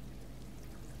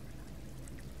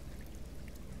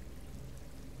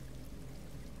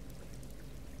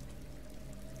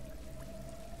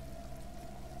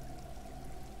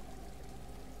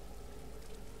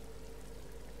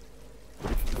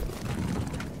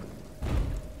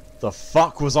 The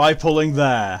fuck was I pulling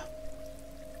there?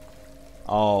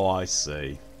 Oh, I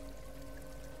see.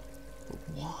 But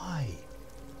why?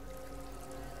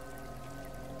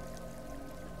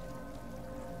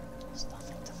 There's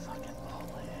nothing to fucking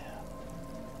pull here.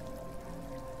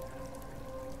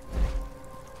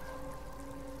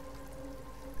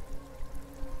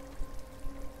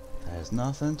 There's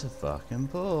nothing to fucking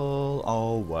pull.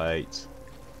 Oh, wait.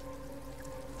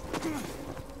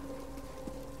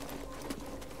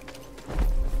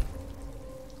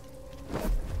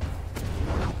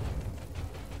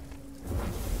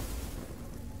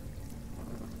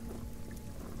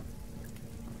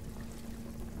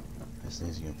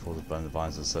 He's going to pull the bone of the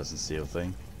vines of a certain seal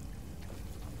thing.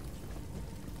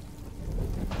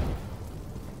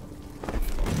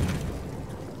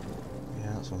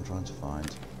 Yeah, that's what I'm trying to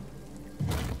find.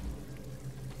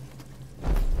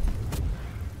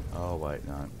 Oh wait,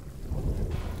 no.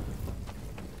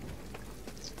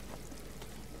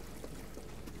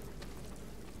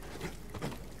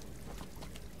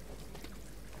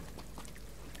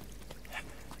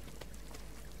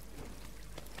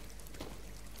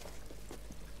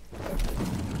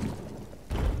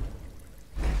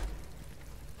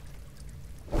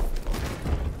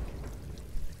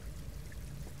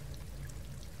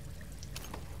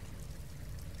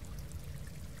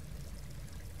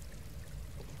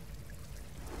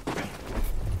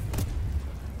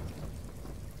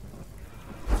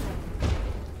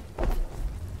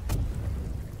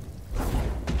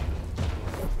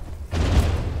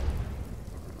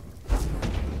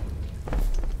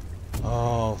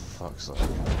 Oh, fuck's sake.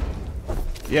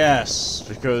 Yes,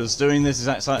 because doing this is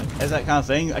that kind of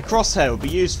thing. A crosshair would be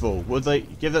useful. Would they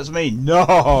give that to me?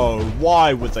 No!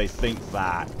 Why would they think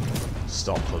that?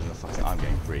 Stop pulling the fucking... I'm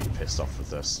getting really pissed off with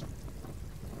this.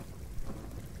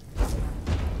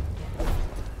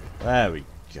 There we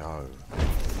go.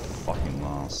 Fucking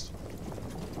last.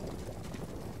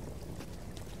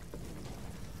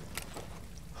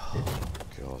 Oh,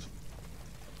 God.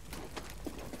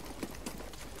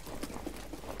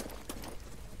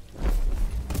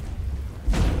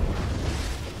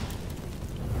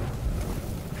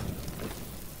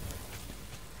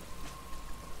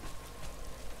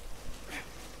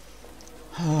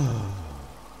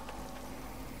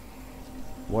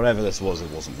 Whatever this was,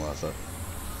 it wasn't worth it.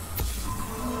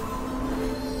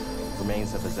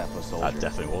 Remains of a Zeppo soldier. That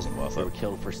definitely wasn't worth They were it.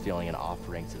 killed for stealing an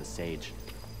offering to the sage.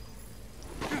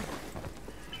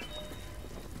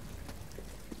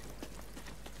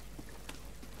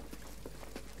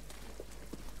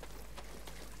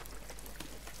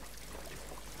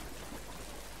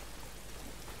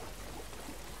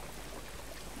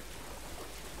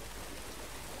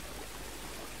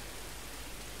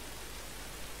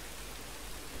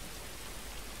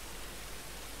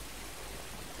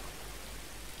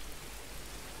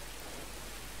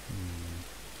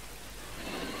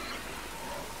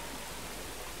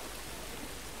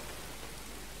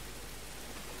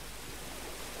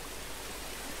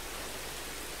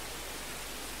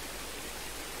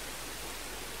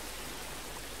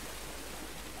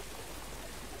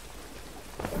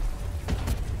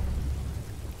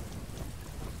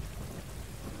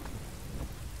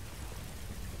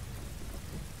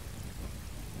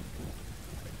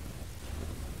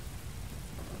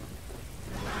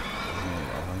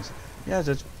 Yeah, I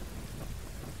did.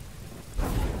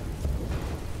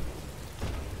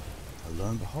 And lo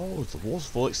and behold, the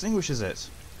waterfall extinguishes it.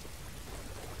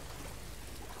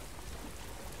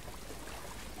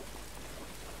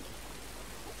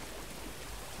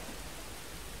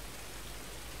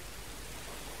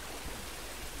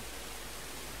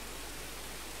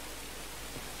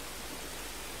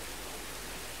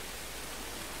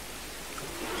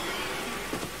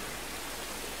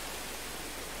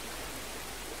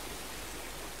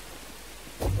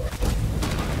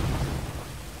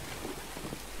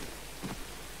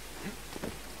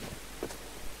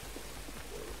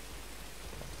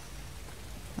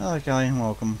 Okay,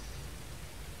 welcome.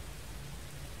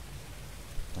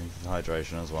 Thank you for the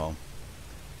hydration as well.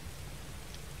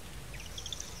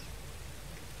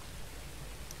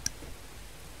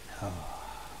 I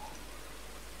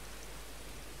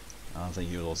don't think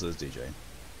he was also his DJ.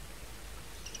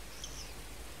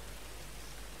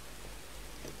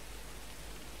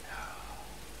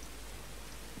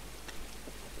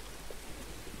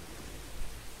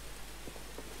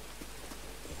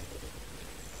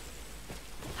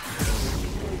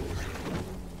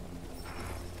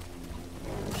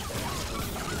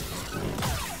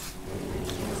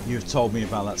 You've told me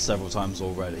about that several times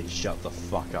already. Shut the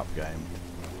fuck up, game.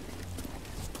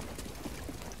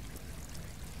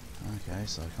 Okay,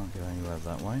 so I can't go anywhere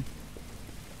that way.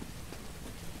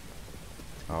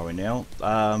 Are we now?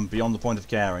 Beyond the point of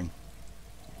caring.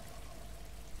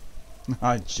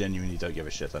 I genuinely don't give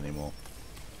a shit anymore.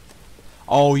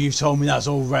 Oh, you told me that's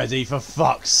already, for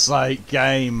fuck's sake,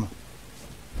 game.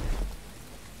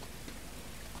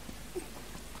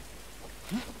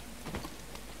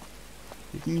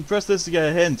 You can press this to get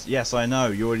a hint. Yes, I know.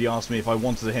 You already asked me if I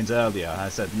wanted a hint earlier. I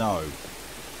said no.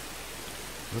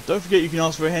 But don't forget you can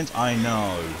ask for a hint. I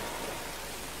know.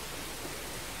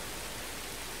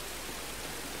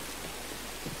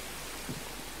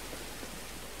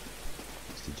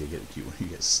 Did you get cute when you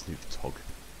get Snoop Dogg?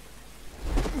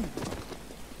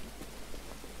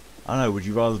 I don't know. Would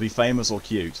you rather be famous or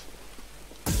cute?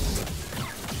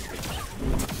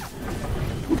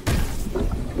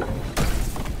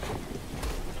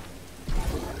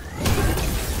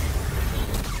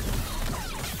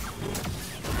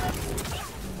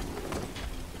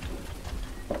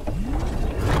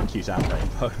 Cute and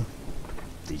rainbow.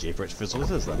 DJ Bridge Fizzle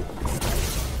it is then.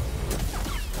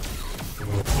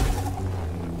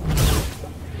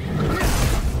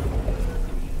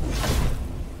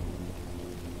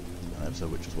 So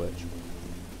which is which?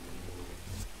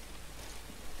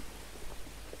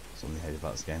 Something I hate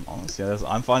about this game. Honestly,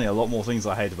 I'm finding a lot more things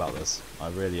I hate about this. I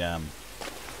really am.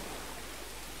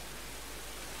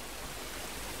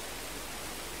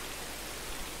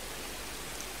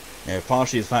 You know,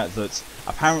 partially the fact that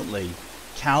apparently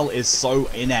Cal is so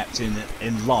inept in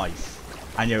life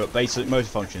and you know at basic motor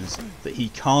functions that he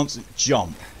can't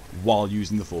jump while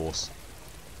using the Force.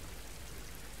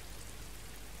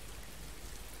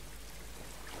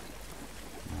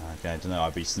 Okay, I don't know,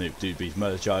 I'd be Snoop, dude beats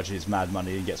murder charges, mad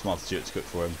money, and gets Martha Stewart to cook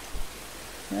for him.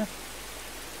 Yeah.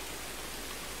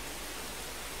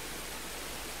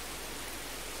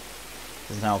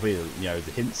 Doesn't help either, you know,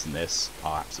 the hints in this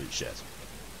are absolute shit.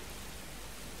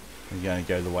 We're going to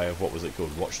go the way of, what was it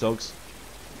called, Watch Dogs?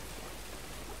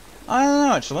 I don't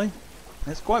know, actually.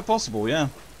 It's quite possible, yeah.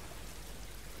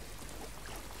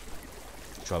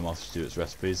 Try Martha Stewart's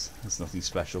recipes, there's nothing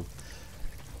special.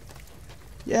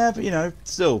 Yeah, but you know,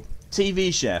 still,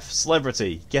 TV chef,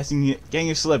 celebrity, getting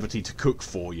a celebrity to cook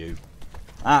for you.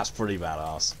 That's pretty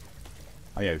badass.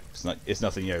 Oh, you know, it's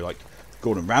nothing, you know, like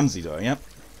Gordon Ramsay doing it.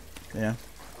 Yeah.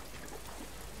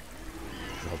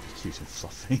 God, be cute and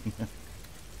fluffy.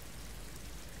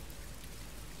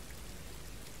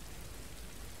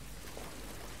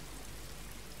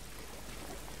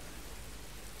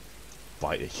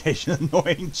 By the occasional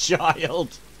annoying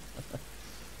child.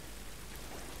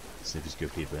 See if he's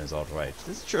good people in his old age.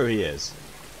 This is true, he is.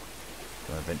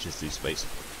 Going adventures through space.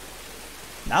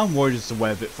 Now I'm worried as to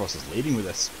where Bitfrost is leading with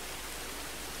this.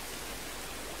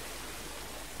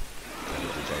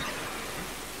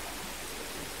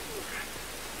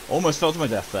 Almost fell to my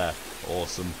death there.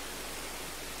 Awesome.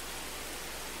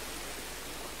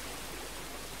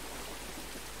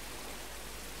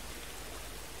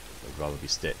 I'd rather be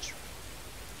Stitch.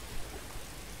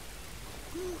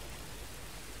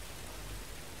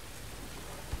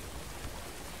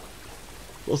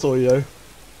 What's all you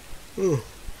know?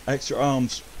 Extra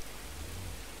arms.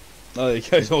 Oh, there you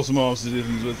go. There's some arms to do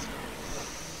things with.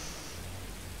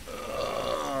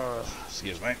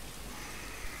 Excuse me.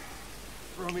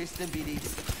 Throw me a stimpy.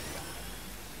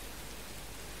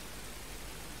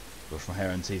 Brush my hair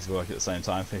and teeth work at the same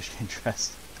time. Finish getting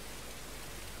dressed.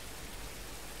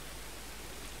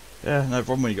 Yeah, no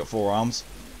problem when you got 4 arms.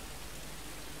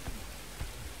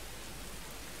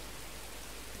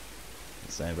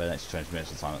 Saying about an extra 20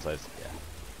 minutes of time it saves.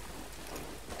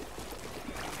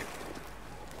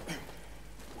 Yeah.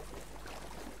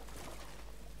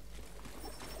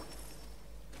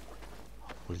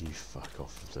 Will you fuck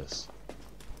off with this?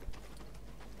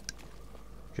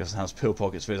 Justin has pill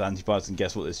pockets for his antibiotics, and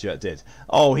guess what this jet did?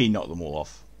 Oh, he knocked them all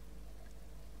off.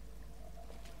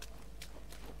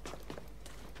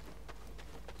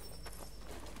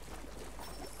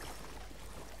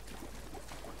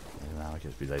 Now I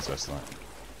could be lazy rest tonight.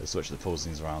 Let's switch the pulls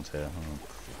things around here.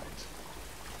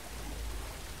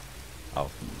 Oh,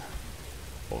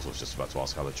 also, I was just about to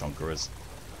ask how the chonker is.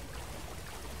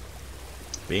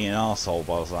 Being an arsehole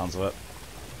by the sounds of it.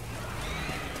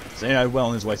 So, you know, well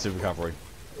on his way to recovery.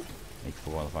 He can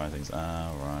pull one of the fine things.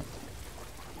 Ah, right.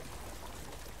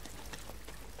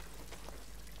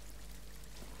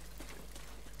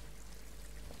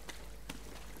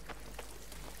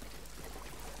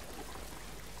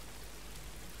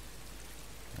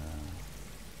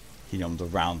 He yummed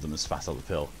around them and spat out the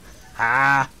pill.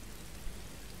 Ha!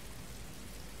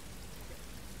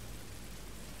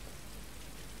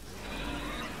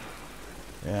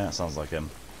 Yeah, that sounds like him.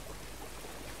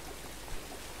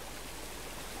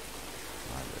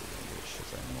 I really don't give a shit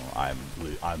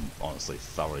anymore. I'm honestly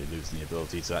thoroughly losing the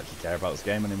ability to actually care about this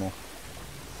game anymore.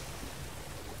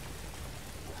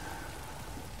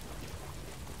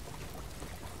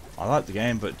 I like the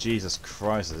game, but Jesus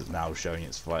Christ, it's now showing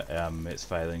its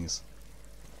failings.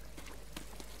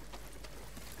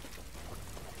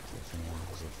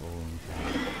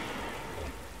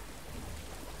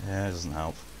 Yeah, it doesn't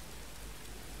help.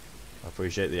 I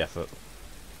appreciate the effort.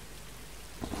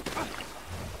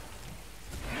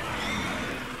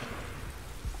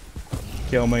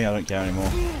 Kill me, I don't care anymore.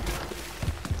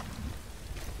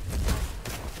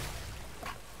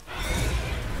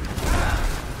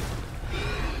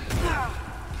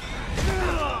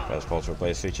 First pulse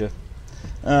replace feature.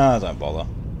 Don't bother.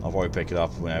 I'll probably pick it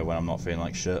up when I'm not feeling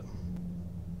like shit.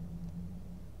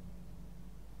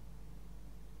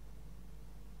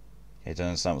 Okay, don't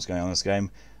understand what's going on in this game.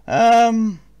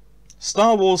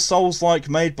 Star Wars Souls-like,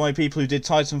 made by people who did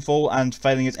Titanfall and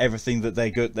failing at everything that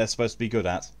they're supposed to be good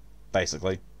at,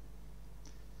 basically.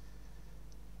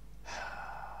 I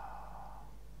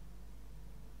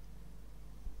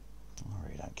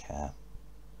really don't care.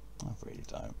 I really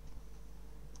don't.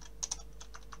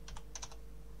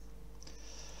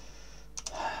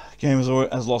 Game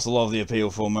has lost a lot of the appeal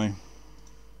for me. It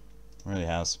really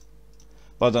has.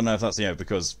 But I don't know if that's,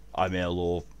 because I'm ill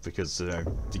or because,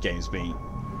 the game's been,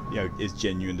 is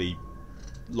genuinely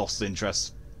lost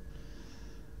interest.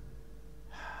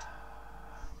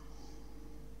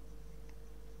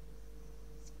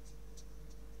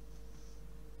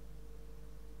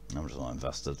 I'm just not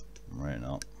invested. I'm really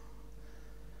not.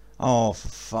 Oh, for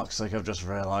fuck's sake, I've just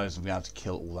realised I'm going to have to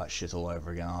kill all that shit all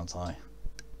over again, aren't I?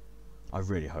 I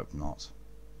really hope not.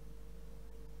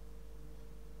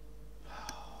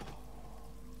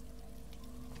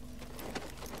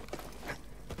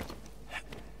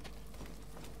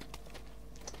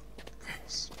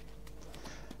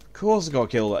 Of course I gotta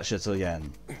kill that shit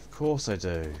again. Of course I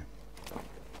do.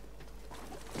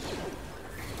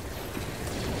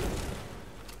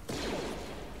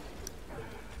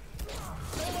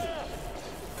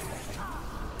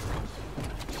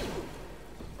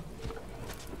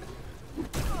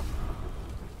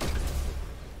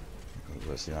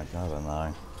 Like, I don't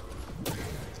know.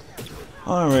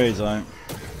 I really don't.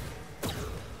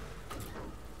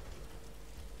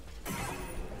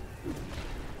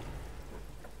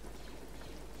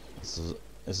 This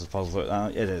is a puzzle.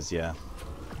 It is, yeah.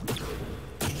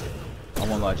 I'm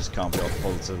one that I just can't be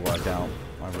bothered to work out.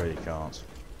 I really can't.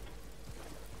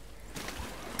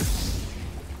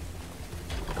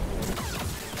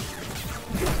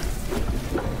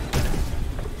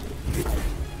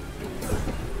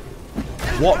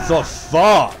 What the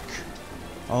fuck?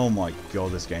 Oh my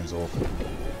god, this game's awful.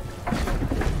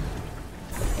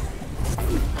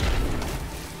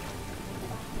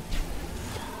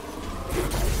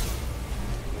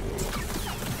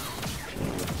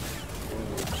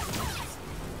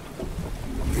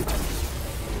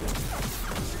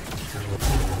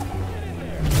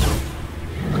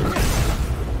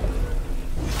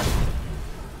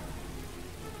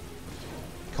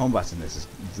 Combat in this is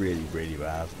really, really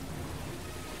bad.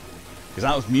 Because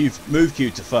that was move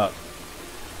Q to fuck.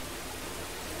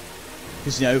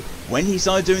 Because, you know, when he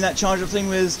started doing that charge up thing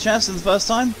with his chest for the first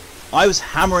time, I was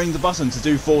hammering the button to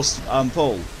do force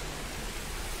pull.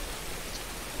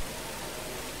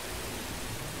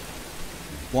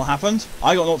 What happened?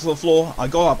 I got knocked to the floor, I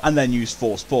got up and then used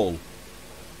force pull.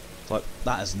 It's like,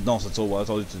 that is not at all what I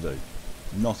told you to do.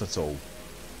 Not at all.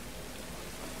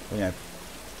 But, yeah.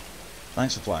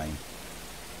 Thanks for playing.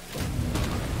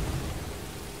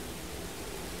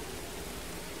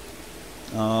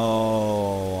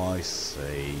 Oh, I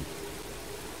see.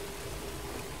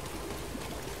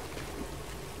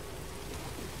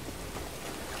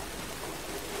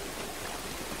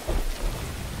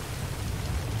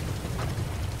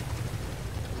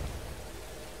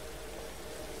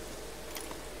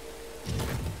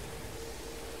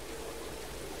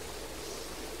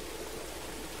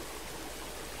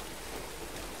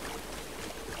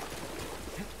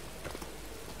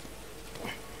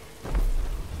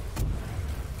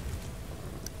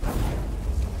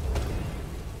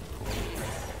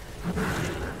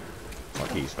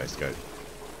 Space Goat.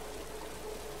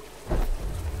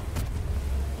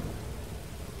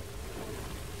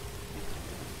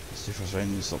 It's too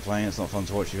frustrating to stop playing, it's not fun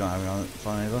to watch, you can't have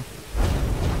fun either.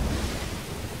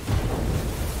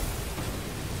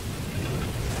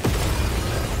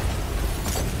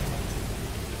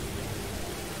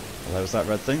 Well, there was that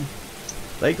red thing.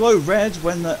 They glow red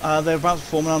when they're about to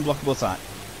perform an unblockable attack.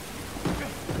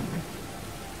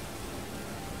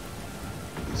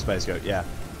 Space Goat, yeah.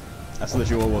 That's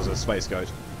literally what it was, a Space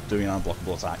Goat doing an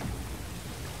unblockable attack.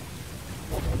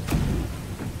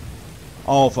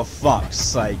 Oh, for fuck's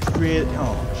sake. Really?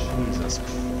 Oh, Jesus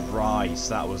Christ.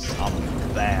 That was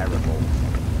unbearable.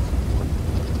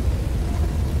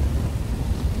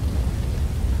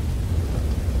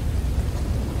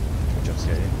 Just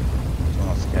kidding. I'm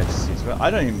not scared to see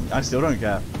it. I still don't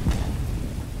care.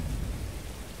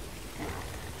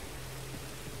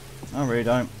 I really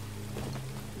don't.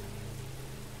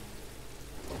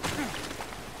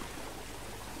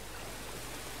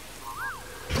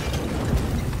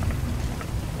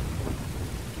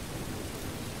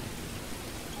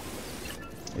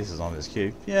 This is on this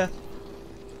queue. Yeah.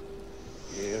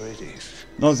 Here it is.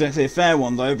 Not exactly a fair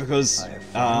one though, because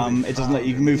it doesn't let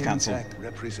you move cancel.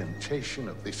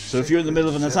 So if you're in the middle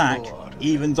of an attack,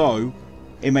 even though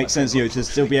it makes sense you to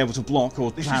still be able to block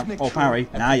or parry,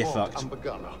 now you're fucked.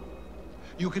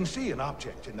 You can see an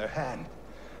object in their hand.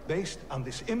 Based on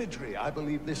this imagery, I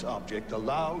believe this object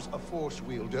allows a force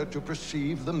wielder to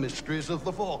perceive the mysteries of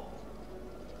the vault.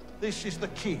 This is the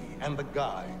key and the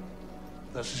guide.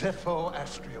 The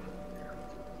Zepho-Astrium.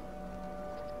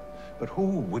 But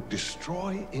who would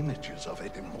destroy images of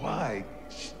it and why?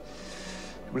 It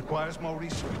requires more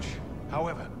research.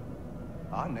 However,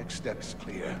 our next step is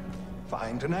clear.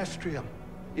 Find an Astrium,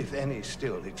 if any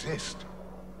still exist.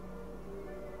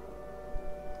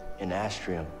 An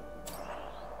Astrium.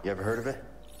 You ever heard of it?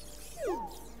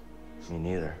 Me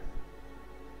neither.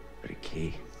 But a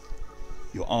key.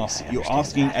 You're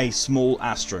asking a small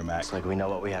astromech. Looks like we know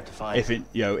what we have to find. If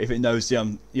it knows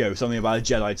something about a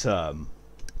Jedi term.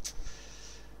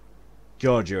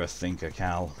 God, you're a thinker,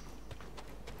 Cal.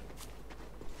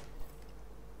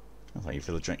 Well, thank you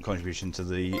for the contribution to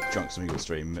the Drunk Some Eagle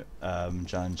stream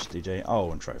challenge, DJ.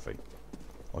 Oh, and trophy.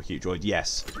 Or cute droid.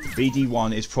 Yes,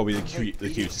 BD1 is probably the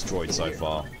cutest droid so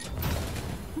far.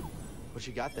 What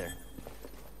you got there?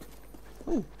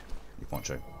 Ooh, your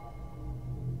poncho.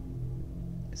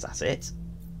 Is that it?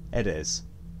 It is.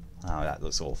 Oh, that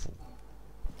looks awful.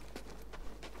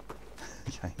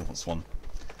 Okay, what's one?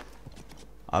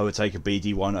 I would take a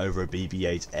BD1 over a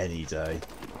BB8 any day.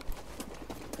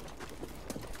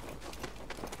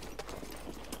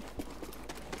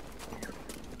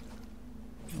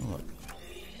 Oh, look.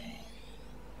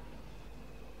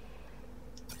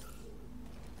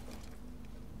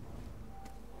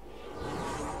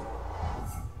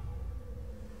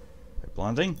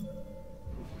 landing.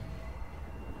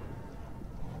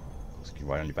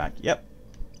 Right on your back. Yep.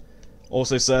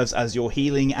 Also serves as your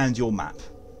healing and your map.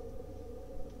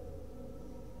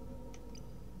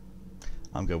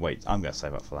 I'm gonna wait. I'm gonna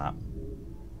save up for that.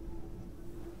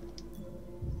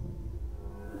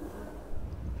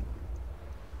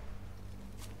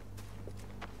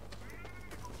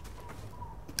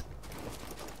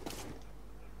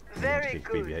 Very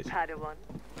good, Padawan.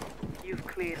 You've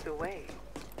cleared the way.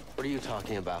 What are you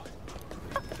talking about?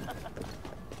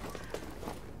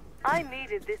 I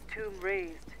needed this tomb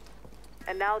raised.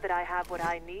 And now that I have what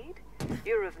I need,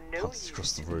 you're of no Cuts use.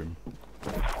 across the room.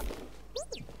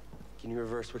 Can you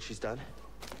reverse what she's done?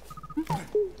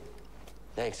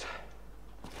 Thanks.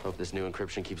 Hope this new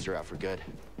encryption keeps her out for good.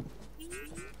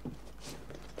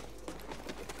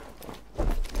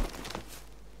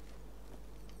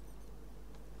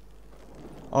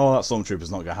 Oh, that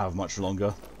stormtrooper's not going to have much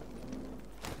longer.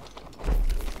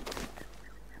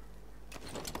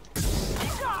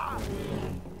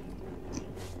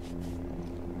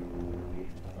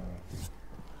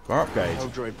 Car upgrade. Oh,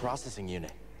 droid processing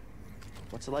unit.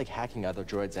 What's it like hacking other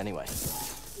droids anyway?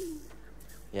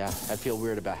 Yeah, I feel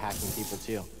weird about hacking people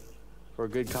too. For a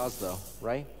good cause though,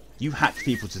 right? You hack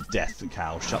people to death,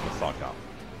 Cal. Shut the fuck up.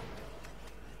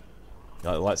 You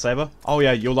like the lightsaber? Oh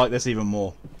yeah, you'll like this even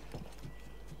more.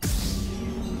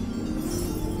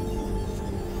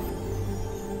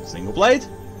 Single blade,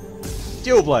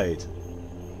 dual blade,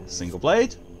 single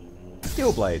blade,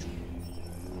 dual blade,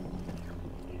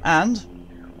 and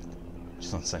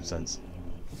just not the same sense.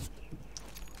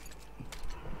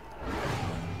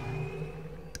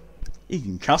 You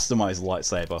can customize the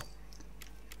lightsaber.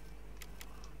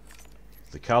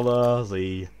 The color,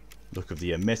 the look of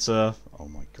the emitter. Oh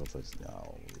my god,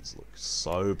 these look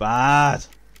so bad.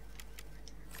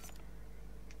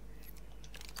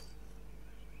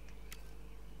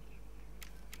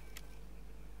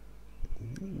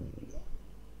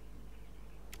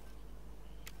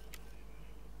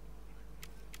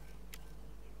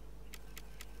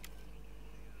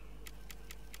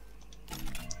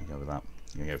 Go with that.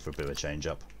 I'm gonna go for a bit of a change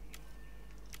up.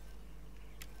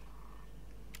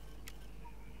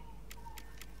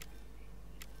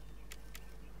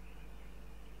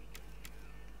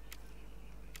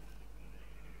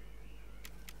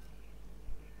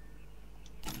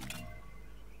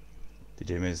 Did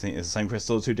you think it's the same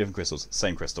crystal or two different crystals?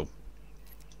 Same crystal.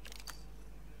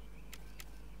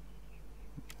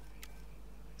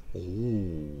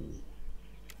 Ooh.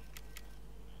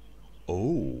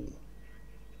 Oh.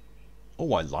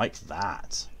 Oh, I like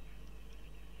that.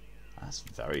 That's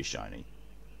very shiny.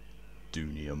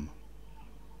 Dunium.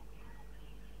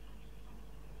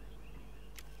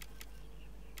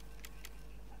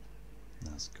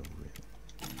 That's good.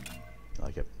 I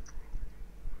like it.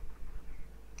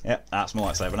 Yep, that's my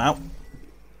lightsaber now.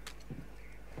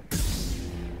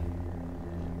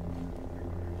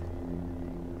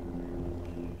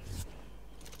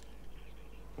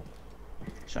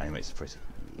 Shiny makes it pretty.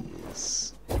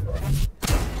 Yes.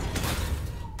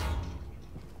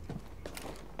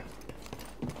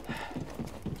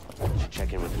 Should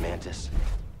check in with the Mantis.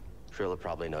 Trilla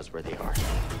probably knows where they are.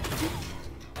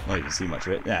 Oh, you can see much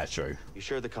of it. Yeah, true. You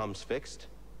sure the comm's fixed?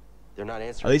 They're not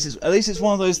answering. At least it's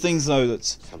one of those things though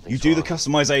that you do the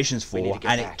customizations for, and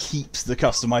back. it keeps the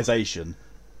customization.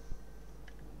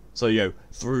 So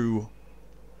through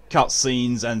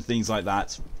cutscenes and things like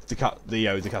that, the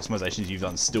customizations you've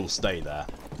done still stay there.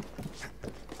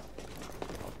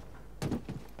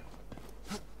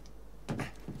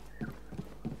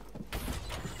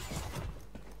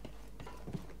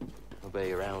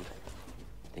 Nobody around.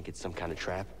 Think it's some kind of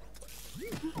trap?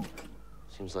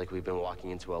 Seems like we've been walking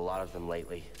into a lot of them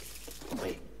lately.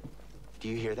 Wait, do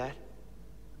you hear that?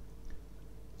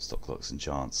 Stop clocks and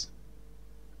chants.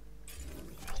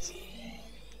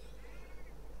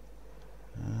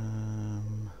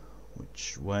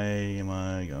 Which way am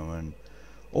I going?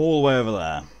 All the way over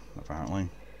there, apparently.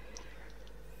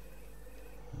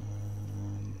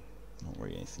 Not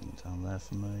really anything down there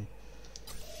for me.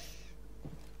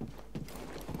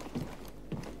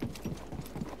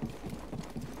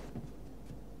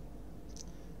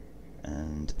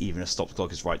 And even a stop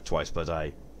clock is right twice per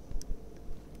day.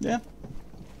 Yeah.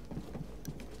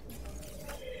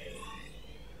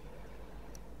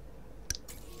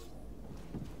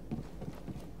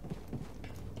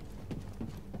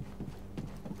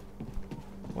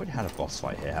 I've already had a boss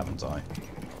fight here, haven't I?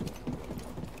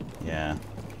 Yeah.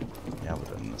 Yeah, we're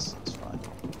doing this. It's fine.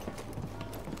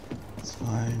 It's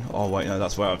fine. Oh wait, no,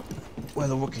 that's where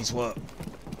the rookies were.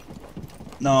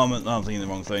 No, I'm thinking the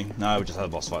wrong thing. No, we just had a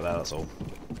boss fight there, that's all.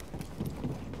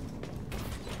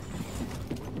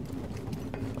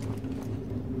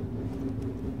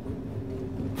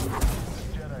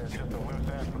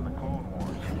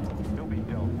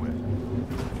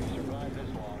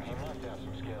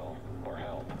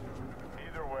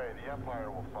 fire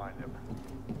will find him.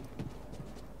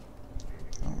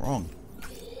 Not wrong.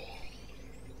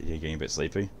 You're getting a bit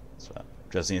sleepy. So,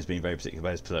 Justin is being very particular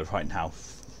about his pillow right now.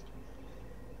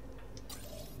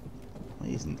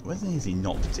 When is he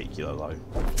not particular though?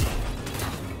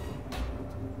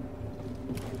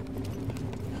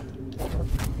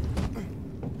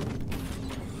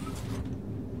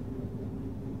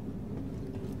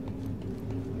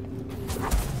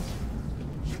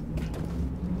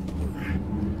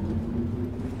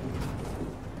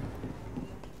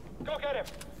 Go get him!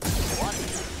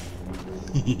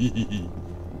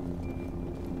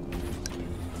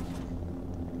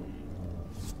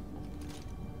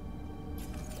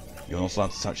 You're not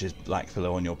allowed to touch his black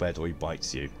pillow on your bed or he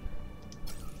bites you.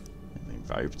 I'm being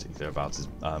very particular about his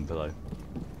pillow.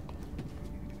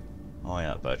 Oh yeah,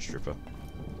 that birch trooper.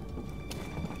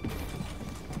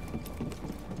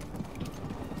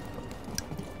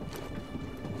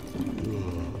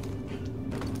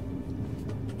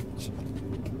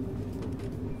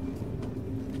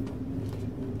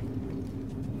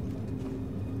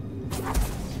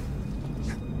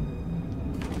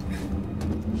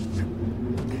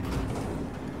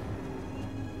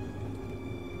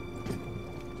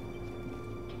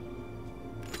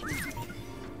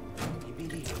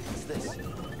 What's this?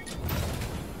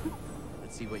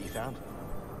 Let's see what you found.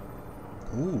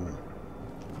 Ooh.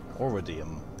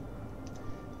 Iridium.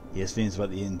 Yes, feelings about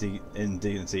the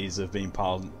indignities of being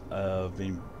pilled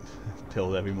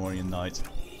every morning and night.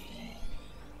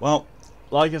 Well,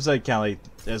 like I said, Callie,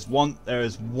 there is one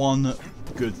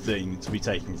good thing to be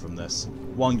taken from this.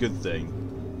 One good thing.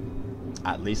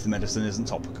 At least the medicine isn't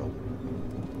topical.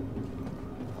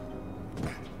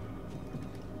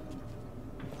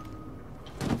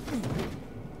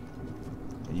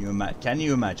 Can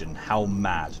you imagine how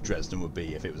mad Dresden would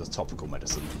be if it was a topical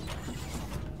medicine?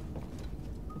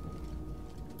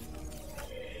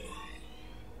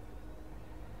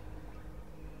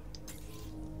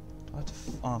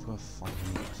 I've got to fight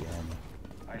him again.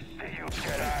 I see you,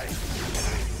 Jedi.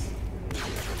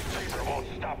 Saber won't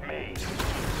stop me.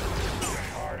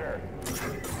 Harder.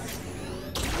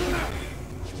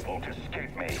 You won't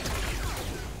escape me.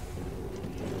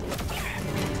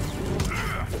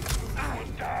 You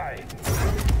will die.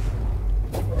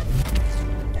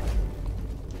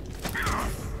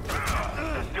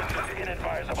 This is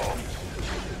inadvisable.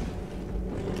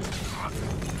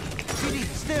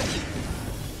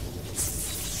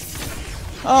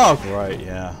 Oh, great,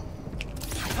 yeah.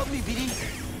 Help me, BD.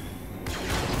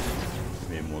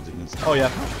 Me more dignity. Oh,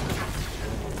 yeah.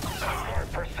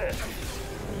 Persist.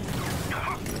 Will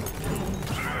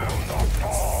not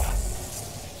fall.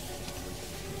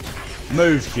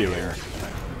 Move queuing.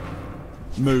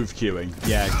 Move queuing.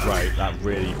 Yeah, great. That's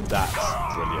brilliant.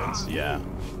 Yeah.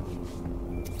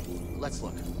 Let's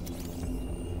look.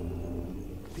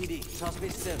 BD, toss me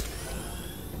Sim.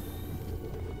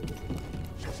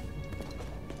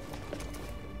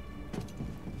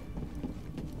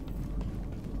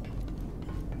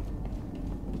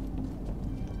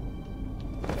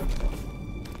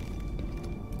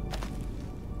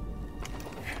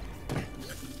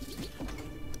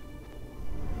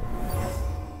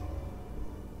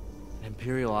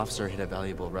 Imperial officer hid a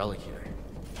valuable relic here.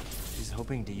 She's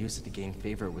hoping to use it to gain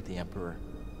favor with the Emperor,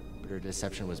 but her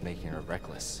deception was making her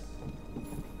reckless.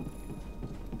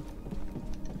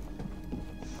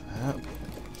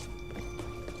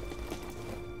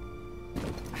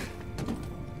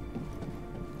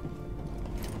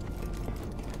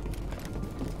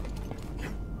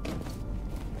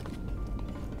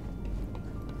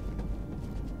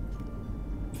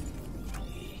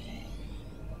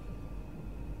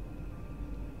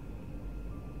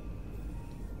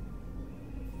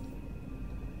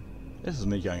 This is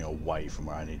me going away from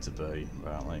where I need to be,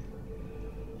 apparently.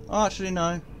 Oh, actually,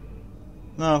 no.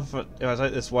 No, if I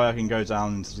take this way, I can go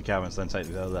down into the caverns, then take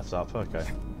the other left up. Okay.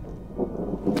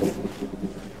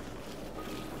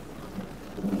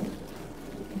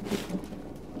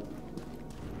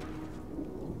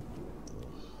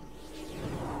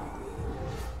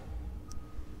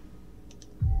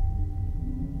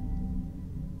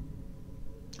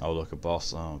 Oh, look, a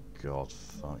boss. Oh, God.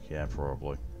 Fuck, yeah,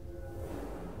 probably.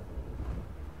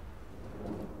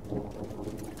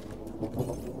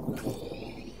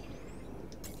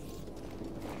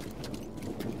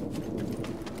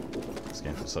 This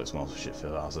game feels so small for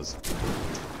shit-filled asses.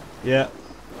 Yeah.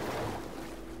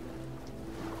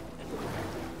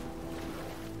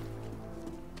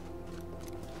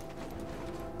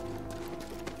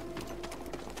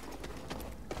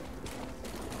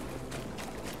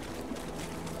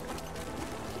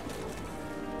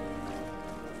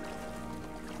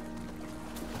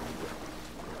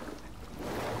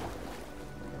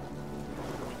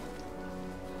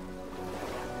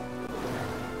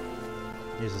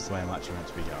 Is this the way I'm actually meant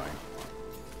to be going?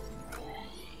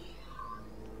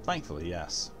 Thankfully,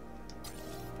 yes.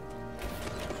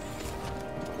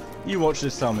 You watch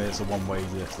this, tell me it's a one-way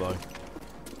lift though.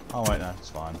 Oh wait, no, it's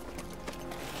fine.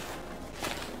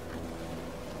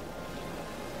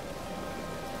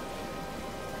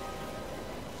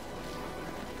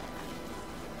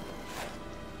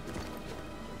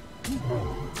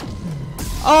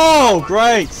 Oh,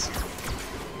 great!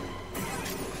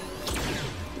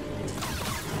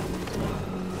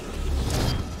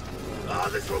 Oh,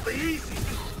 this will be easy.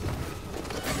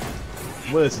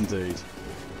 Will it indeed?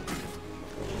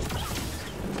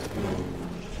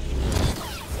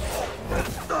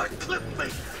 Clip me.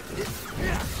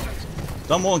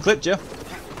 Done more than clipped you.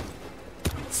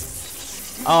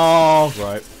 Oh,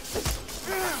 great.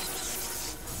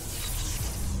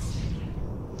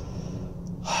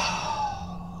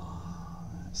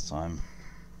 It's time.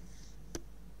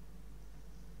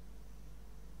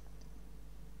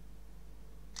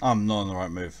 I'm not in the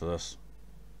right mood for this.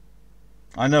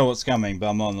 I know what's coming, but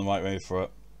I'm not in the right mood for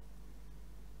it.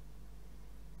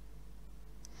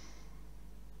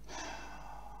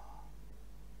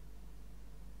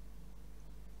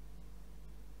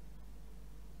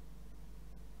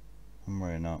 I'm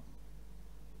really not.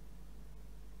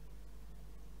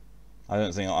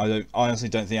 I honestly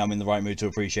don't think I'm in the right mood to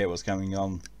appreciate what's going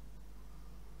on.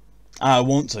 I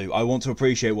want to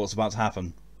appreciate what's about to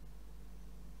happen.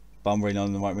 But I'm really not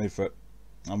in the right mood for it.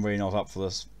 I'm really not up for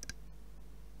this.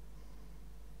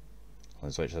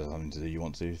 Let's wait till there's something to do you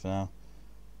want to do for now.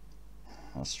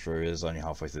 That's true, it's only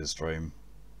halfway through the stream.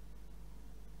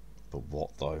 But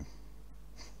what though?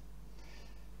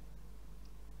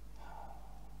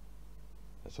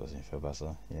 That's supposed to feel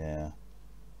better. Yeah.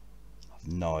 I have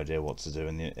no idea what to do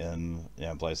in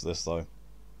place of this though.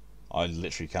 I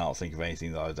literally cannot think of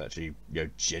anything that I'd actually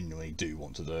genuinely do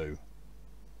want to do.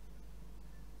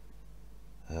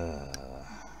 So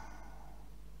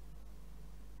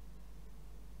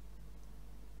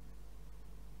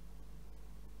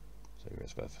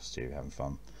respect for Stu having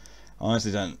fun. I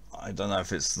honestly I don't know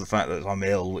if it's the fact that I'm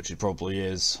ill, which it probably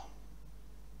is.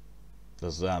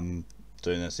 Because doing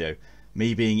this,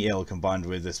 me being ill combined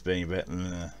with this being a bit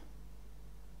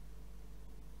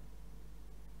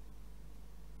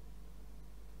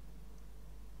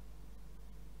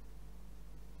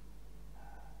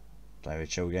play with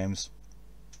chill games.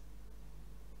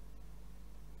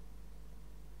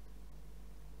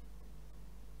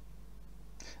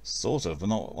 Sort of, but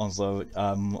not ones that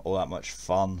are all that much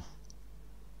fun.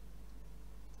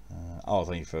 Oh,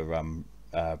 thank you for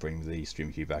bringing the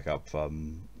stream queue back up, Zara.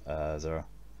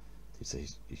 You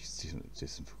do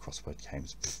some crossword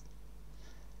games. Pfft.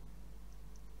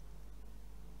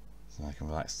 So I can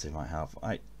relax to my health.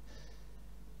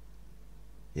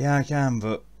 Yeah, I can,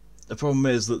 but the problem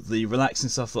is that the relaxing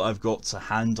stuff that I've got to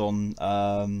hand on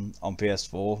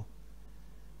PS4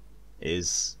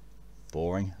 is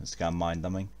boring. It's kind of mind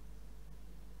numbing.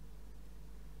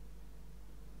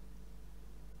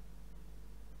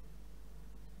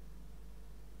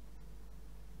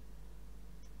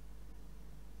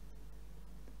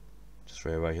 Just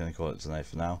reawaken and call it tonight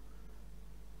for now.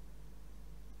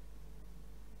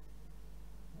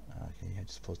 Okay, yeah,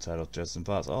 just pull turtle just in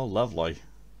parts. Oh, lovely.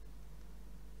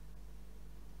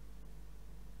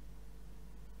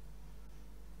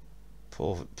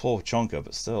 Poor Chonka,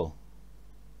 but still.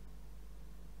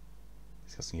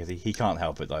 He can't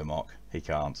help it though, Mark. He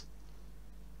can't.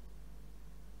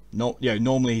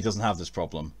 Normally he doesn't have this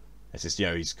problem. It's just,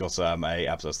 he's got a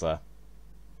abscess there.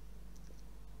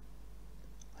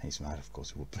 He's mad, of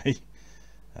course he would be.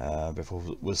 Before,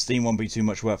 will Steam 1 be too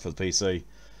much work for the PC?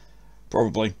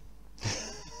 Probably.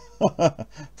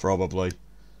 Probably.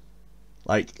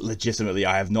 Like, legitimately,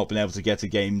 I have not been able to get a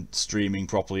game streaming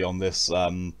properly on this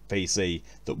PC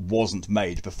that wasn't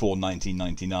made before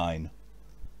 1999.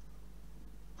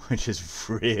 Which is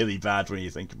really bad when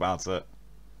you think about it.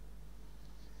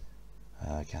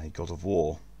 Okay, God of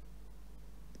War.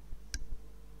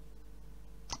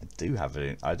 I do have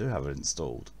it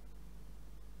installed.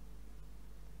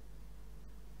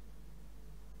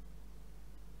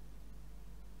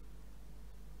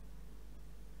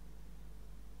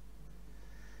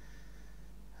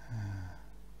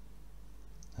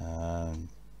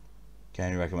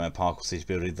 Can you recommend Parkour City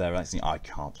Building there? Actually, I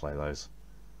can't play those.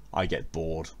 I get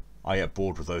bored. I get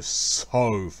bored with those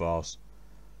so fast.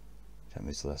 Can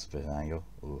move to less bit of an angle.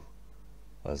 Ooh.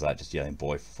 Or is that just yelling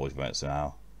boy for 40 minutes an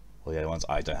hour? All the other ones?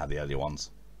 I don't have the earlier ones.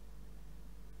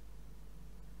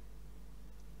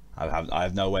 I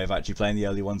have no way of actually playing the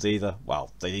early ones either.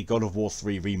 Well, they did God of War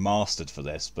 3 remastered for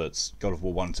this, but God of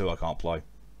War 1 and 2 I can't play.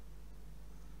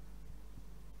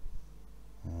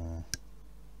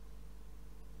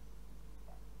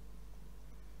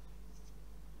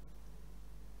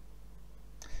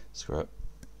 Screw it.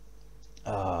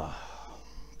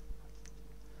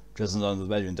 Present under the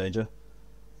bed, you're in danger.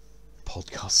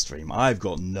 Podcast stream. I've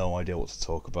got no idea what to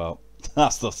talk about.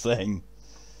 That's the thing.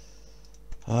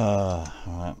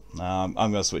 Alright. Now I'm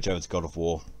going to switch over to God of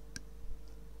War.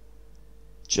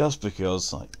 Just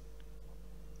because, like,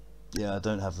 yeah, I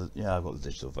don't have the. Yeah, I've got the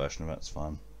digital version of it. It's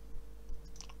fine.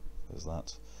 There's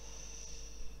that.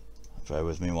 Bear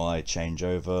with me while I change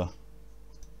over.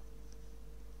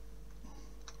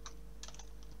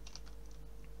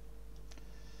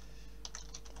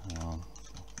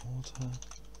 Water.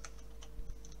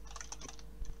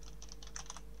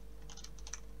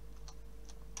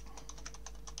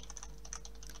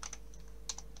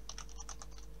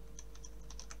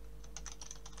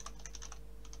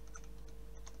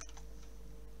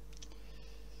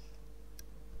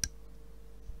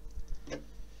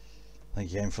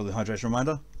 Thank you again for the hydration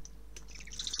reminder.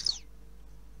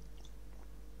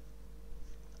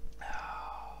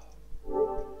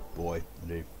 Boy,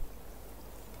 indeed.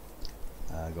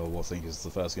 God of War, I think, is the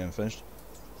first game finished.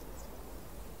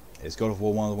 Is God of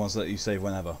War one of the ones that you save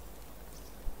whenever?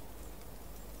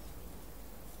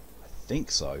 I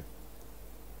think so.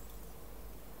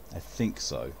 I think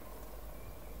so.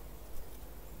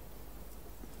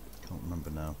 Can't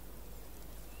remember now.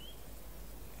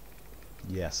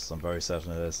 Yes, I'm very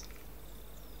certain it is.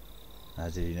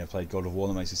 Did you never play God of War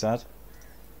that makes you sad?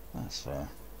 That's fair.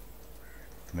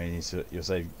 I mean, you'll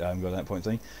say got that point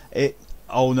thing.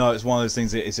 Oh no, it's one of those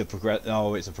things. It's a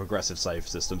progressive save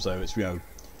system. So it's, you know,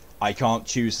 I can't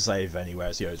choose to save anywhere.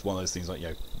 It's, you know, it's one of those things like, you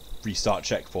know, restart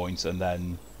checkpoint and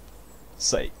then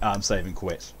save and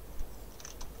quit.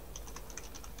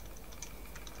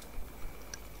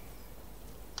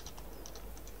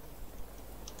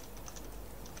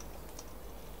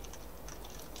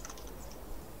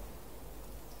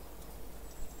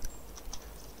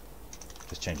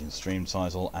 Just changing the stream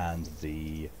title and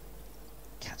the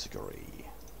category.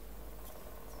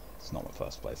 It's not my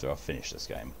first playthrough. I've finished this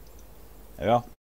game. There we are.